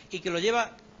sintetizador, y que lo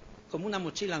lleva como una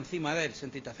mochila encima del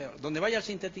sintetizador. Donde vaya el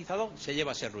sintetizador se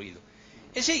lleva ese ruido.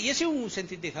 Ese es un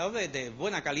sintetizador de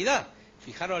buena calidad.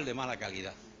 Fijaros el de mala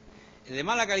calidad. El de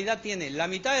mala calidad tiene la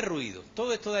mitad de ruido.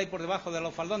 Todo esto de ahí por debajo de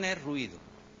los faldones es ruido.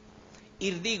 Y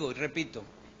digo y repito,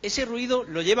 ese ruido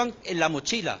lo llevan en la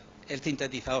mochila el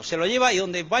sintetizador. Se lo lleva y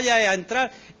donde vaya a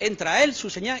entrar, entra él, su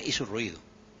señal y su ruido.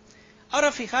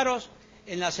 Ahora fijaros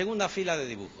en la segunda fila de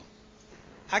dibujo.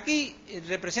 Aquí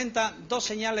representa dos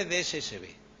señales de SSB.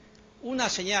 Una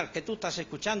señal que tú estás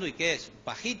escuchando y que es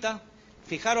bajita,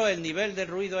 Fijaros el nivel de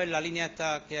ruido en la línea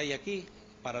esta que hay aquí,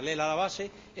 paralela a la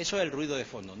base, eso es el ruido de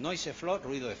fondo, noise floor,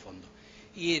 ruido de fondo.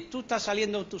 Y tú estás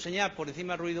saliendo tu señal por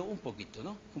encima del ruido un poquito,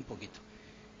 ¿no? Un poquito.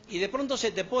 Y de pronto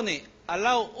se te pone al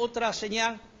lado otra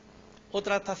señal,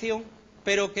 otra estación,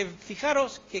 pero que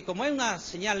fijaros que como es una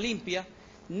señal limpia,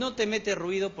 no te mete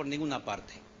ruido por ninguna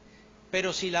parte.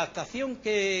 Pero si la estación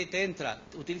que te entra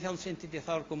utiliza un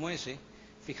sintetizador como ese,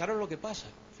 fijaros lo que pasa,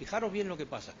 fijaros bien lo que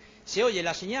pasa. Se oye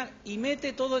la señal y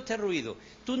mete todo este ruido.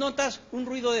 Tú notas un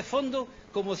ruido de fondo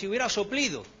como si hubiera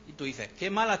soplido. Y tú dices, qué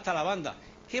mala está la banda.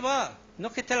 ¿Qué va? No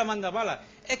es que esté la banda mala,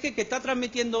 es que está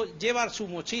transmitiendo, lleva su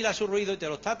mochila, su ruido y te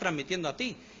lo está transmitiendo a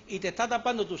ti. Y te está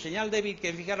tapando tu señal débil,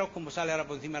 que fijaros cómo sale ahora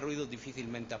por encima del ruido,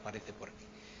 difícilmente aparece por aquí.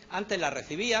 Antes la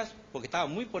recibías porque estaba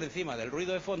muy por encima del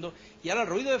ruido de fondo y ahora el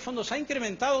ruido de fondo se ha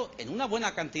incrementado en una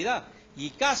buena cantidad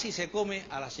y casi se come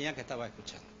a la señal que estabas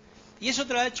escuchando. Y eso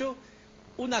te lo ha hecho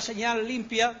una señal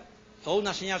limpia o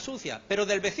una señal sucia, pero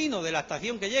del vecino de la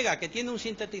estación que llega, que tiene un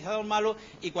sintetizador malo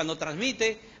y cuando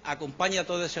transmite acompaña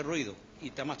todo ese ruido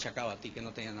y te ha machacado a ti, que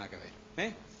no tenía nada que ver,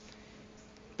 ¿eh?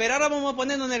 Pero ahora vamos a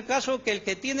ponernos en el caso que el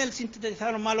que tiene el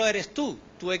sintetizador malo eres tú,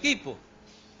 tu equipo,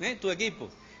 tu equipo.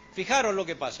 Fijaros lo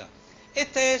que pasa.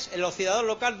 Este es el oscilador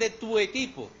local de tu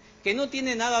equipo, que no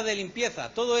tiene nada de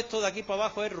limpieza. Todo esto de aquí para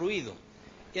abajo es ruido.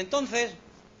 Y entonces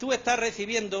tú estás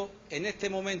recibiendo en este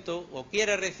momento, o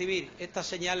quieres recibir estas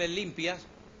señales limpias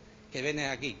que ven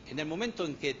aquí. En el momento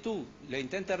en que tú le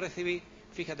intentes recibir,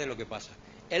 fíjate lo que pasa.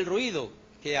 El ruido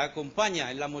que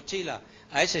acompaña en la mochila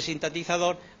a ese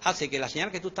sintetizador hace que la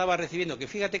señal que tú estabas recibiendo, que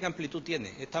fíjate qué amplitud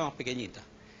tiene, está más pequeñita.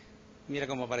 Mira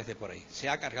cómo aparece por ahí. Se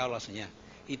ha cargado la señal.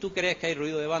 Y tú crees que hay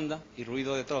ruido de banda y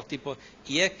ruido de todos tipos,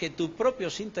 y es que tu propio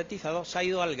sintetizador se ha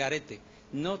ido al garete,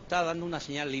 no está dando una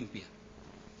señal limpia.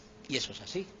 Y eso es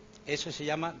así, eso se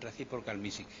llama reciprocal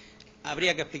missing.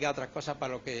 Habría que explicar otras cosas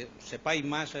para lo que sepáis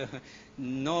más,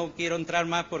 no quiero entrar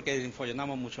más porque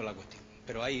enfollonamos mucho la cuestión,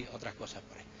 pero hay otras cosas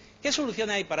por ahí. ¿Qué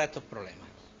soluciones hay para estos problemas?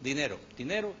 Dinero,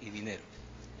 dinero y dinero.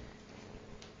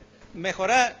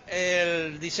 Mejorar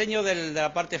el diseño de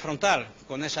la parte frontal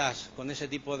con ese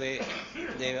tipo de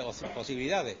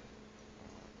posibilidades.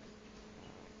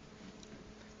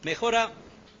 Mejora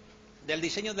del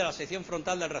diseño de la sección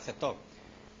frontal del receptor.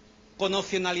 Con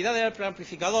opcionalidad del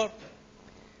preamplificador.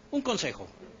 Un consejo: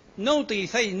 no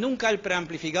utilicéis nunca el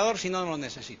preamplificador si no lo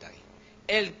necesitáis.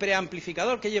 El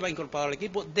preamplificador que lleva incorporado al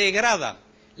equipo degrada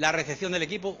la recepción del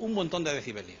equipo un montón de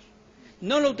decibelios.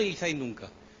 No lo utilicéis nunca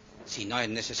si no es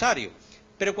necesario,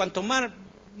 pero cuanto más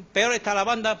peor está la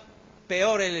banda,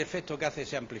 peor el efecto que hace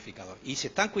ese amplificador. Y se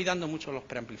están cuidando mucho los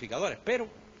preamplificadores, pero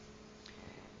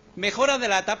mejora de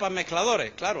la etapa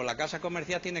mezcladores. Claro, la casa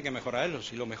comercial tiene que mejorar eso.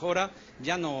 Si lo mejora,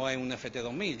 ya no es un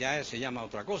FT2000, ya se llama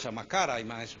otra cosa, más cara y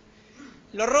más eso.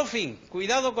 Los roughing,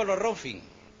 cuidado con los roughing,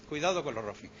 cuidado con los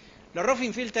roughing. Los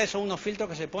roughing filters son unos filtros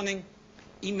que se ponen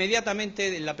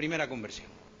inmediatamente en la primera conversión.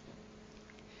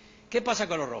 ¿Qué pasa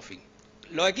con los roughing?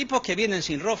 Los equipos que vienen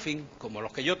sin roughing, como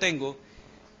los que yo tengo,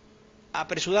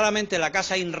 apresuradamente la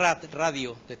casa INRAD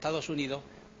Radio de Estados Unidos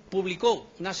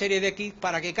publicó una serie de kits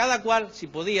para que cada cual, si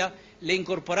podía, le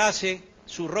incorporase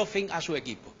su roughing a su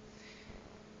equipo.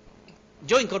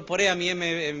 Yo incorporé a mi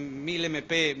 1000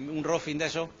 MP un roughing de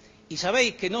esos y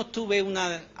sabéis que no obtuve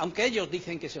aunque ellos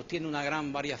dicen que se obtiene una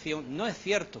gran variación, no es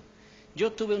cierto. Yo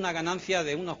obtuve una ganancia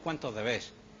de unos cuantos dB.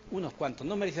 Unos cuantos,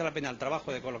 no mereció la pena el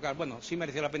trabajo de colocar, bueno, sí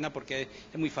mereció la pena porque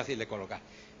es muy fácil de colocar,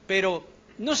 pero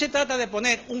no se trata de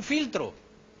poner un filtro,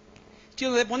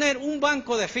 sino de poner un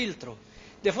banco de filtros,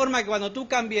 de forma que cuando tú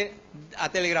cambies a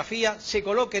telegrafía se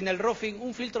coloque en el roughing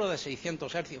un filtro de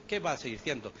 600 Hz, ¿qué va a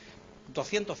 600?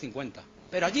 250,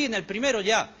 pero allí en el primero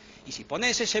ya, y si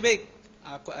pones SSB,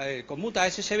 conmuta a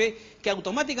SSB, que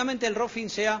automáticamente el roughing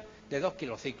sea de 2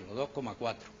 kilociclos,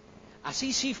 2,4.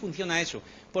 Así sí funciona eso,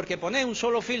 porque poner un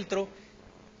solo filtro,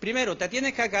 primero te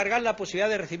tienes que cargar la posibilidad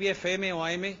de recibir FM o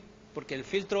AM, porque el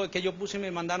filtro que yo puse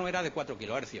me mandaron era de 4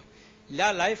 kHz.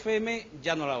 La FM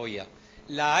ya no la oía,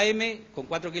 la AM con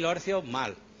 4 kHz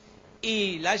mal,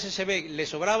 y la SSB le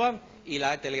sobraban y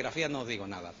la telegrafía no os digo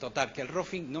nada. Total, que el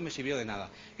roughing no me sirvió de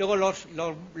nada. Luego los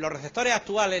receptores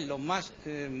actuales, los más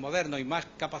modernos y más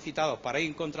capacitados para ir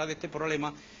en contra de este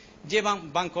problema,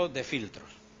 llevan bancos de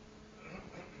filtros.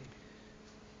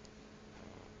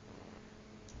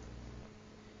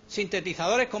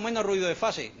 Sintetizadores con menos ruido de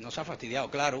fase, nos ha fastidiado,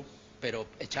 claro, pero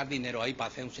echar dinero ahí para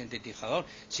hacer un sintetizador.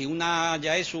 Si una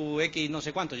Yaesu X no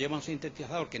sé cuánto lleva un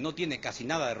sintetizador que no tiene casi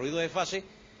nada de ruido de fase,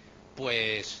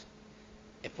 pues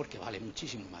es porque vale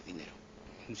muchísimo más dinero.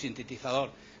 Un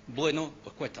sintetizador bueno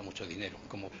pues cuesta mucho dinero,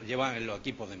 como llevan en los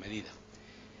equipos de medida.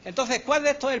 Entonces, ¿cuál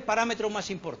de estos es el parámetro más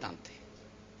importante?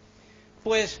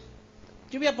 Pues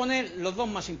yo voy a poner los dos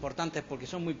más importantes porque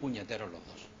son muy puñeteros los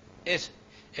dos. Es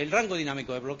el rango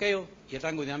dinámico de bloqueo y el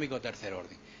rango dinámico de tercer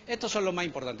orden. Estos son los más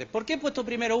importantes. ¿Por qué he puesto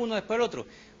primero uno después el otro?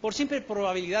 Por simple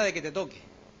probabilidad de que te toque.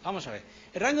 Vamos a ver.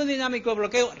 El rango dinámico de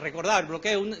bloqueo, recordad, el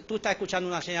bloqueo, tú estás escuchando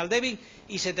una señal débil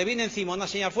y se te viene encima una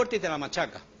señal fuerte y te la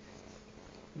machaca.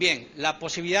 Bien, las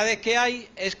posibilidades que hay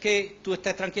es que tú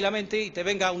estés tranquilamente y te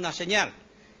venga una señal.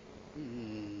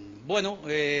 Bueno,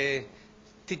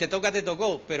 si te toca, te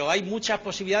tocó, pero hay muchas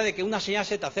posibilidades de que una señal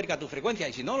se te acerque a tu frecuencia.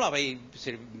 Y si no, lo habéis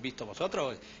visto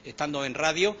vosotros, estando en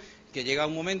radio, que llega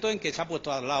un momento en que se ha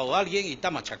puesto al lado alguien y te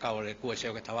ha machacado el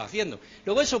QSO que estaba haciendo.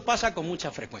 Luego eso pasa con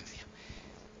mucha frecuencia.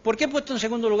 ¿Por qué he puesto en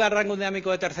segundo lugar rango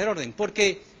dinámico de tercer orden?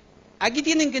 Porque aquí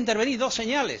tienen que intervenir dos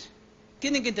señales.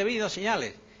 Tienen que intervenir dos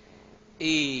señales.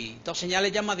 Y dos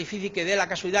señales ya es más difícil que dé la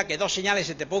casualidad que dos señales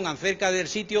se te pongan cerca del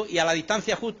sitio y a la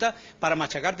distancia justa para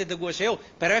machacarte tu QSO.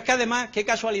 Pero es que además, qué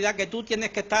casualidad que tú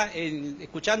tienes que estar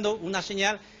escuchando una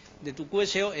señal de tu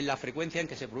QSO en la frecuencia en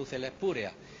que se produce la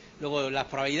espúrea. Luego, las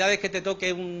probabilidades que te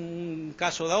toque un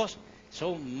caso 2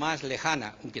 son más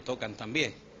lejanas, aunque tocan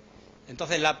también.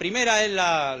 Entonces, la primera es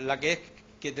la que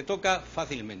te toca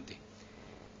fácilmente.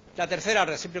 La tercera,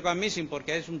 reciprocal missing,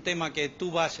 porque es un tema que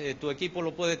tú tu equipo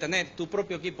lo puede tener, tu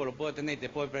propio equipo lo puede tener y te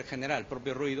puede generar el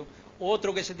propio ruido, o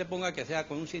otro que se te ponga que sea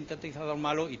con un sintetizador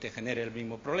malo y te genere el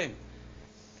mismo problema.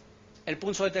 El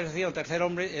punto de detección tercer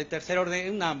orden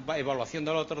es una evaluación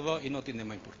de los otros dos y no tiene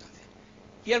más importancia.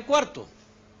 Y el cuarto,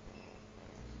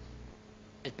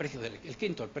 el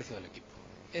quinto, el precio del equipo.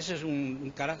 Ese es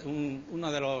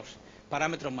uno de los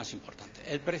parámetros más importantes,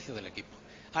 el precio del equipo.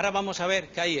 Ahora vamos a ver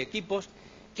que hay equipos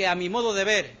que a mi modo de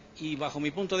ver y bajo mi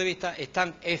punto de vista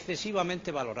están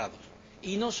excesivamente valorados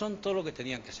y no son todo lo que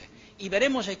tenían que ser. Y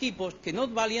veremos equipos que no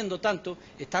valiendo tanto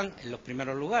están en los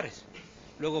primeros lugares.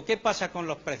 Luego, ¿qué pasa con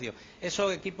los precios?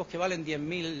 Esos equipos que valen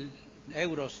 10.000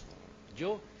 euros,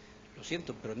 yo lo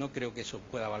siento, pero no creo que eso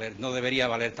pueda valer, no debería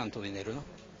valer tanto dinero, ¿no?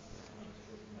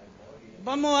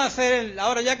 Vamos a hacer,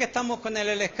 ahora ya que estamos con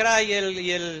el SCRA y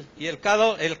el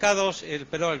K2, el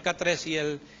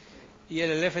K3 y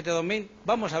el FT2000,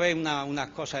 vamos a ver unas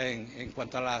cosas en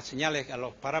cuanto a las señales, a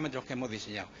los parámetros que hemos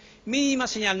diseñado. Mínima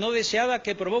señal no deseada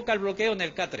que provoca el bloqueo en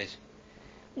el K3.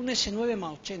 Un S9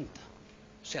 más 80,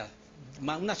 o sea,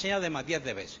 una señal de más 10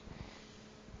 dB.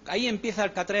 Ahí empieza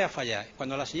el K3 a fallar,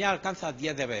 cuando la señal alcanza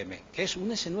 10 dBm, que es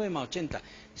un S9 más 80.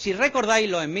 Si recordáis,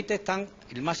 los enmites están,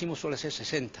 el máximo suele ser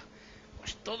 60.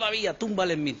 Pues todavía tumba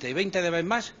el enmite 20 dB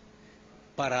más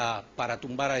para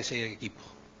tumbar a ese equipo.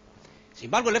 Sin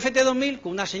embargo, el FT2000,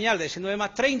 con una señal de S9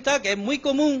 más 30, que es muy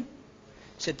común,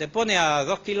 se te pone a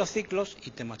 2 kilociclos y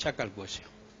te machaca el QSO.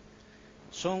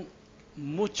 Son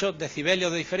muchos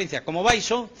decibelios de diferencia. Como veis,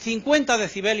 son 50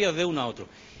 decibelios de uno a otro.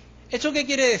 ¿Eso qué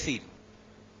quiere decir?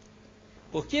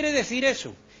 Pues quiere decir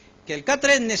eso, que el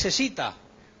K3 necesita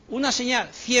una señal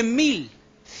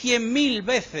 100.000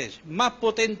 veces más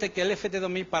potente que el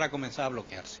FT2000 para comenzar a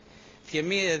bloquearse.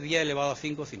 100.000 es 10 elevado a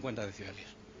 5, 50 decibelios.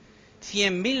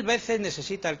 100.000 veces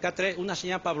necesita el K3 una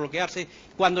señal para bloquearse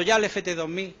cuando ya el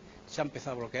FT2000 se ha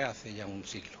empezado a bloquear hace ya un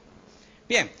siglo.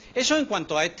 Bien, eso en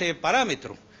cuanto a este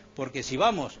parámetro, porque si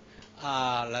vamos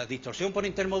a la distorsión por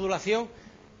intermodulación,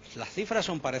 las cifras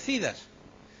son parecidas.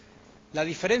 La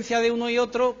diferencia de uno y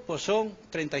otro pues son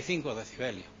 35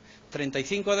 decibelios.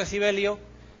 35 decibelios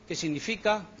que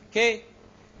significa que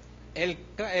el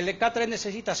K3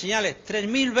 necesita señales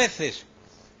 3.000 veces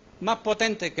más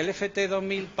potentes que el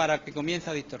FT2000 para que comience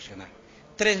a distorsionar.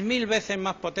 3.000 veces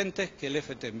más potentes que el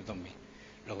FT2000.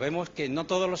 Lo vemos que no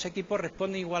todos los equipos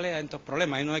responden iguales a estos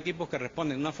problemas. Hay unos equipos que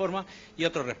responden de una forma y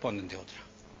otros responden de otra.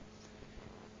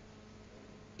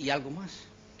 Y algo más.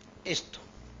 Esto.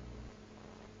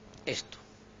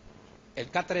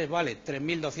 El K3 vale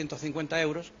 3.250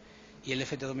 euros y el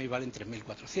FT2000 vale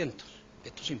 3.400.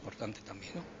 Esto es importante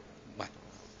también, ¿no? Bueno.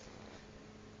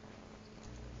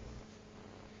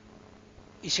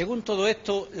 Y según todo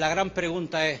esto, la gran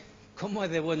pregunta es, ¿cómo es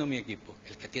de bueno mi equipo?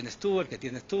 El que tienes tú, el que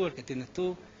tienes tú, el que tienes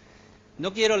tú.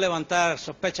 No quiero levantar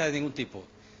sospechas de ningún tipo.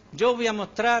 Yo voy a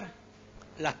mostrar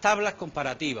las tablas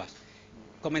comparativas.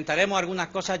 Comentaremos algunas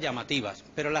cosas llamativas,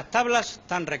 pero las tablas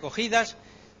están recogidas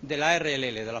de la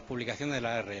RLL, de las publicaciones de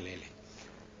la RLL.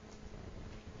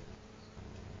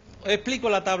 Os explico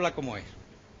la tabla como es.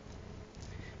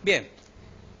 Bien,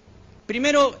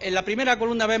 primero, en la primera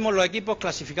columna vemos los equipos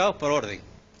clasificados por orden.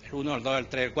 El 1, el 2, el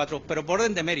 3, el 4, pero por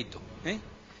orden de mérito.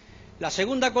 La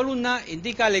segunda columna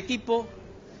indica el equipo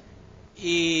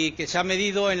y que se ha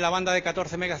medido en la banda de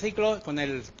 14 megaciclos con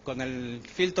el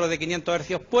filtro de 500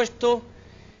 Hz puesto.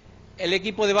 El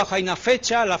equipo debajo hay una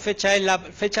fecha, la fecha es la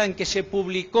fecha en que se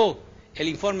publicó el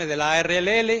informe de la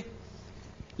RLL.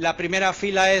 La primera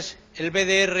fila es el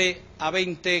VDR a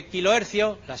 20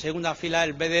 kHz, la segunda fila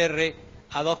el VDR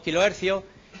a 2 kHz,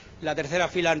 la tercera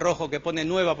fila en rojo que pone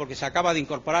nueva porque se acaba de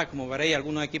incorporar, como veréis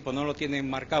algunos equipos no lo tienen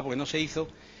marcado porque no se hizo,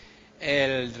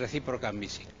 el reciprocal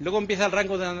missing. Luego empieza el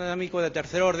rango dinámico de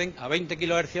tercer orden a 20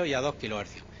 kHz y a 2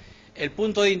 kHz. El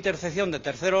punto de intercepción de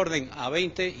tercer orden a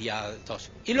 20 y a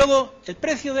 2. Y luego el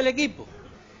precio del equipo,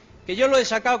 que yo lo he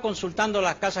sacado consultando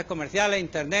las casas comerciales,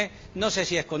 internet, no sé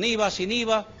si es con IVA, sin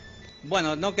IVA,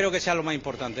 bueno, no creo que sea lo más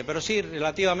importante, pero sí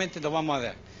relativamente lo vamos a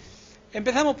ver.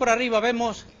 Empezamos por arriba,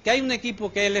 vemos que hay un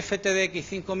equipo que es el FTDX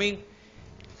 5000,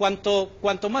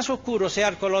 cuanto más oscuro sea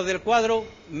el color del cuadro,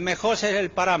 mejor es el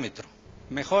parámetro,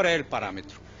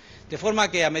 De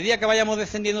forma que a medida que vayamos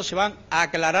descendiendo se van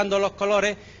aclarando los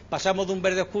colores, pasamos de un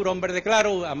verde oscuro a un verde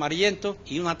claro, amarillento,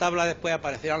 y una tabla después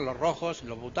aparecerán los rojos,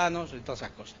 los butanos y todas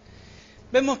esas cosas.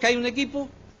 Vemos que hay un equipo,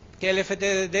 que es el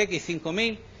FTDX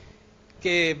 5000,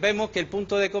 que vemos que el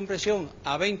punto de compresión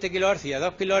a 20 kHz y a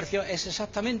 2 kHz es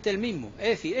exactamente el mismo. Es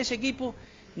decir, ese equipo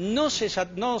no se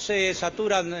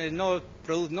satura, no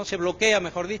se bloquea,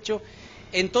 mejor dicho,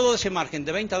 en todo ese margen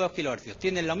de 20 a 2 kHz.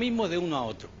 Tiene lo mismo de uno a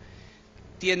otro.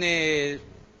 Tiene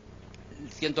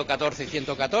 114 y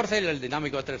 114, el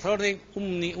dinámico de tres orden,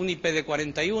 un IP de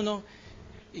 41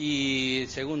 y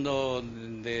segundo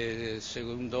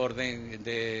orden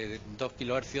de 2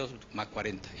 kHz más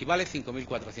 40 y vale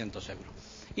 5.400 €.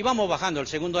 Y vamos bajando. El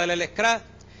segundo es el Scratch,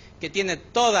 que tiene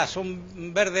todas,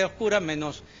 son verdes oscuras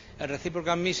menos el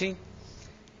reciprocal missing,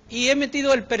 y he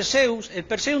metido el Perseus. El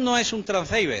Perseus no es un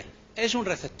transceiver, es un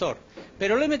receptor,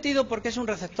 pero lo he metido porque es un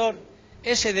receptor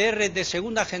SDR de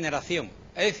segunda generación.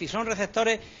 Es decir, son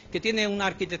receptores que tienen una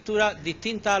arquitectura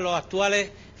distinta a los actuales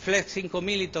Flex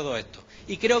 5000 y todo esto.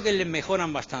 Y creo que les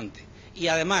mejoran bastante. Y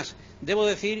además, debo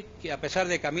decir que a pesar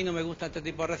de que a mí no me gustan este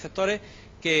tipo de receptores,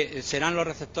 que serán los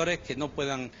receptores que no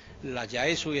puedan, las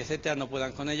Yaesu y etcétera, no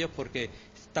puedan con ellos porque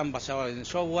están basados en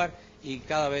software y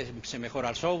cada vez se mejora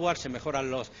el software, se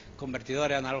mejoran los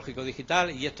convertidores analógico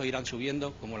digital y estos irán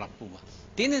subiendo como la espuma.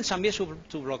 Tienen también su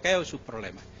bloqueo y sus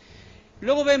problemas.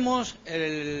 Luego vemos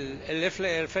el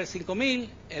FLEX 5000,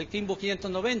 el Kimbus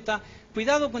 590.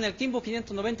 Cuidado con el Kimbus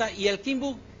 590 y el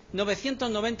Kimbus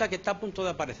 990 que está a punto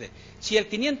de aparecer. Si el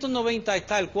 590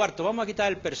 está el cuarto, vamos a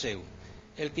quitar el Perseus.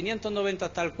 El 590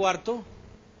 está el cuarto.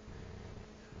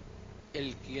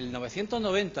 El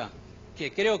 990,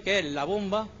 que creo que es la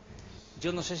bomba,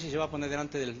 yo no sé si se va a poner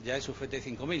delante del Yaesu FT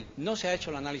 5000. No se ha hecho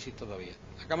el análisis todavía.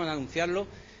 Acaban de anunciarlo.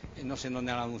 No sé en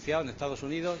dónde lo han anunciado, en Estados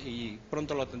Unidos, y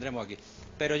pronto lo tendremos aquí.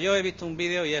 Pero yo he visto un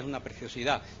vídeo y es una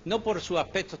preciosidad. No por su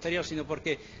aspecto exterior, sino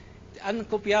porque han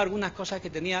copiado algunas cosas que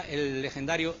tenía el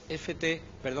legendario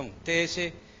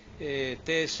TS,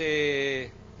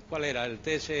 ¿cuál era? El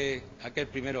TS, aquel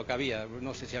primero que había,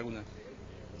 no sé si alguna.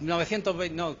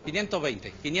 920, no,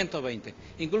 520.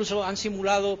 Incluso han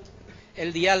simulado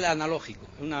el dial analógico,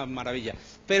 es una maravilla.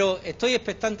 Pero estoy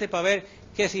expectante para ver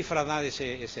qué cifras da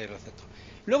ese receptor.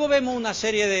 Luego vemos una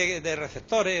serie de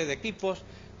receptores, de equipos,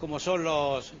 como son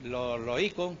los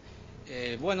icon.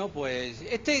 Bueno, pues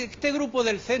este grupo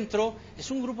del centro es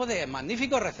un grupo de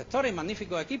magníficos receptores,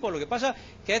 magníficos equipos. Lo que pasa es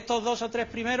que estos dos o tres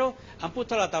primeros han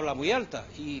puesto la tabla muy alta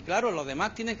y claro, los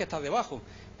demás tienen que estar debajo,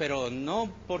 pero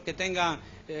no porque tengan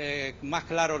más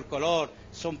claro el color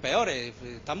son peores.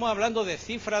 Estamos hablando de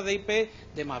cifras de IP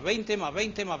de más 20, más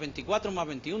 20, más 24, más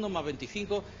 21, más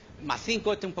 25, más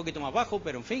 5, este un poquito más bajo,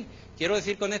 pero en fin, quiero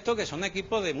decir con esto que son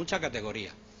equipos de mucha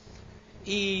categoría.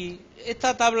 Y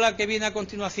esta tabla que viene a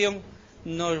continuación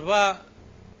nos va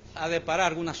a deparar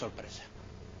algunas sorpresas.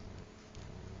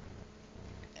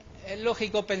 Es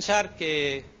lógico pensar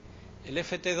que el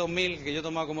FT2000, que yo he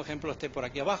tomado como ejemplo, esté por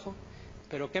aquí abajo,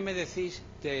 pero ¿qué me decís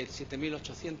del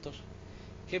 7800?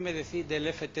 ¿Qué me decís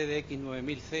del FTDX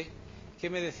 9000C? ¿Qué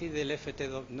me decís del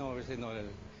FT2? No, ese no,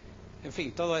 en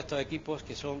fin, todos estos equipos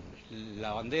que son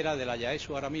la bandera de la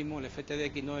Yaesu ahora mismo, el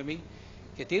FTDX 9000,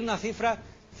 que tiene unas cifras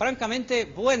francamente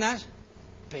buenas,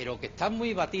 pero que están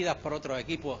muy batidas por otros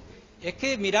equipos. Es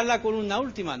que mirad la columna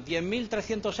última,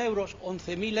 10.300 €,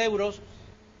 11.000 €,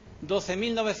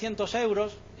 12.900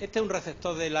 €. Este es un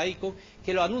receptor de la ICON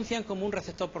que lo anuncian como un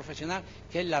receptor profesional,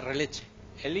 que es la releche,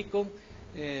 el ICON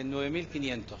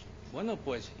 9500. Bueno,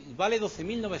 pues vale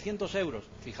 12.900 €.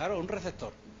 Fijaros, un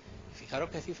receptor. Fijaros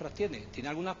qué cifras tiene. Tiene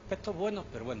algunos aspectos buenos,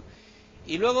 pero bueno.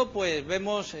 Y luego pues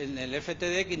vemos en el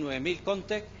FTDX 9000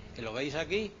 Context, que lo veis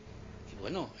aquí, y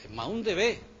bueno, es más un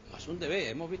dB.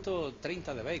 Hemos visto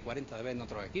 30 dB y 40 dB en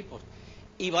otros equipos.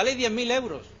 Y vale 10.000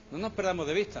 €. No nos perdamos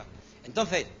de vista.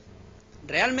 Entonces,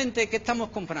 ¿realmente qué estamos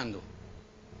comprando?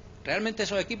 ¿Realmente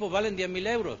esos equipos valen 10.000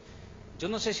 €? Yo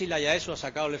no sé si la ESO ha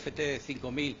sacado el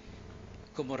FT5000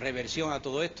 como reversión a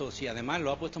todo esto, si además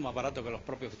lo ha puesto más barato que los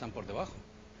propios que están por debajo.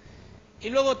 Y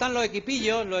luego están los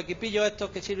equipillos estos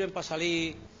que sirven para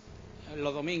salir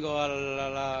los domingos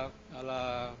a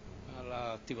la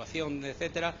activación,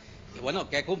 etcétera, y bueno,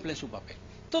 que cumplen su papel.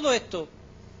 Todo esto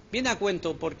viene a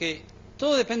cuento porque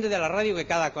todo depende de la radio que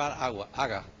cada cual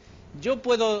haga. Yo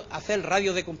puedo hacer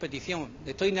radio de competición,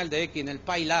 estoy en el DX, en el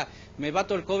PAILA, me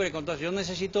bato el cobre con todo eso. Yo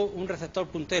necesito un receptor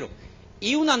puntero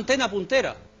y una antena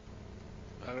puntera.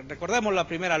 Recordemos la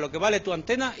primera, lo que vale tu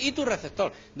antena y tu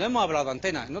receptor. No hemos hablado de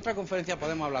antena, en otra conferencia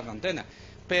podemos hablar de antena,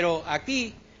 pero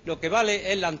aquí lo que vale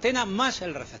es la antena más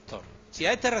el receptor. Si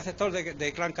a este receptor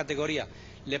de gran categoría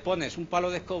le pones un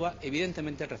palo de escoba,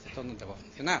 evidentemente el receptor no te va a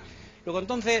funcionar. Luego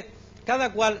entonces,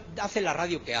 cada cual hace la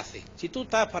radio que hace. Si tú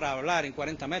estás para hablar en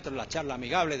 40 metros, la charla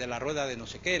amigable de la rueda de no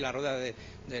sé qué, la rueda de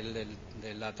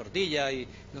la tortilla y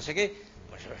no sé qué,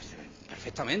 pues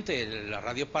perfectamente, la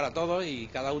radio es para todos y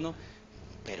cada uno.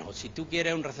 Pero si tú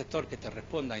quieres un receptor que te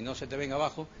responda y no se te venga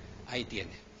abajo, ahí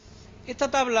tienes. Esta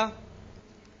tabla,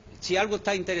 si algo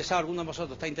está interesado, alguno de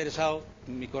vosotros está interesado,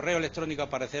 mi correo electrónico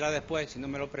aparecerá después, si no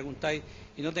me lo preguntáis,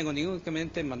 y no tengo ningún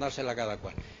inconveniente en mandársela a cada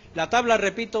cual. La tabla,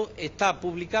 repito, está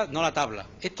publicada, no la tabla,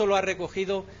 esto lo ha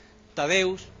recogido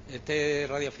Tadeusz, este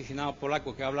radioaficionado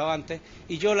polaco que hablaba antes,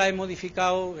 y yo la he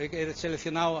modificado, he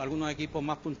seleccionado algunos equipos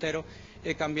más punteros,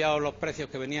 he cambiado los precios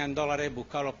que venían en dólares,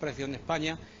 buscado los precios en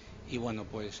España, y bueno,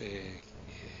 pues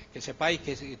que sepáis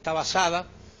que está basada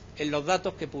en los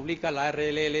datos que publica la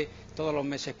RLL todos los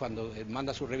meses cuando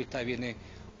manda su revista y viene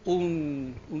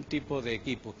un tipo de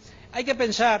equipo. Hay que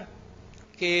pensar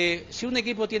que si un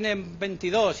equipo tiene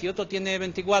 22 y otro tiene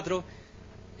 24,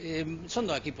 son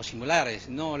dos equipos similares,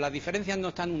 no, las diferencias no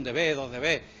están en un dB, 2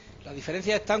 dB, las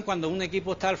diferencias están cuando un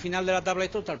equipo está al final de la tabla y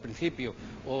otro está al principio,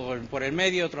 o por el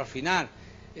medio, otro al final.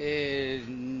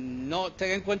 No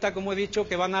tengan en cuenta, como he dicho,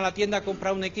 que van a la tienda a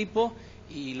comprar un equipo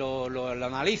y lo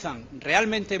analizan.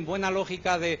 Realmente, en buena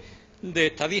lógica de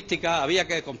estadística, había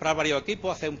que comprar varios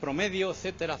equipos, hacer un promedio,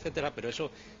 etcétera, etcétera, pero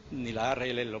eso ni la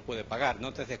ARL lo puede pagar, ¿no?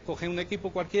 Entonces cogen un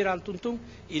equipo cualquiera al tuntún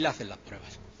y le hacen las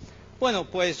pruebas. Bueno,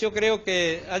 pues yo creo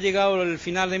que ha llegado el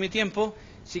final de mi tiempo.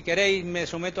 Si queréis, me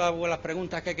someto a las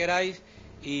preguntas que queráis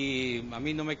y a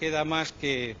mí no me queda más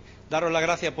que daros las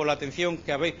gracias por la atención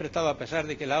que habéis prestado a pesar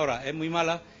de que la hora es muy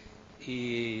mala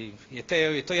y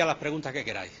estoy a las preguntas que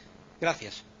queráis.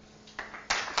 Gracias.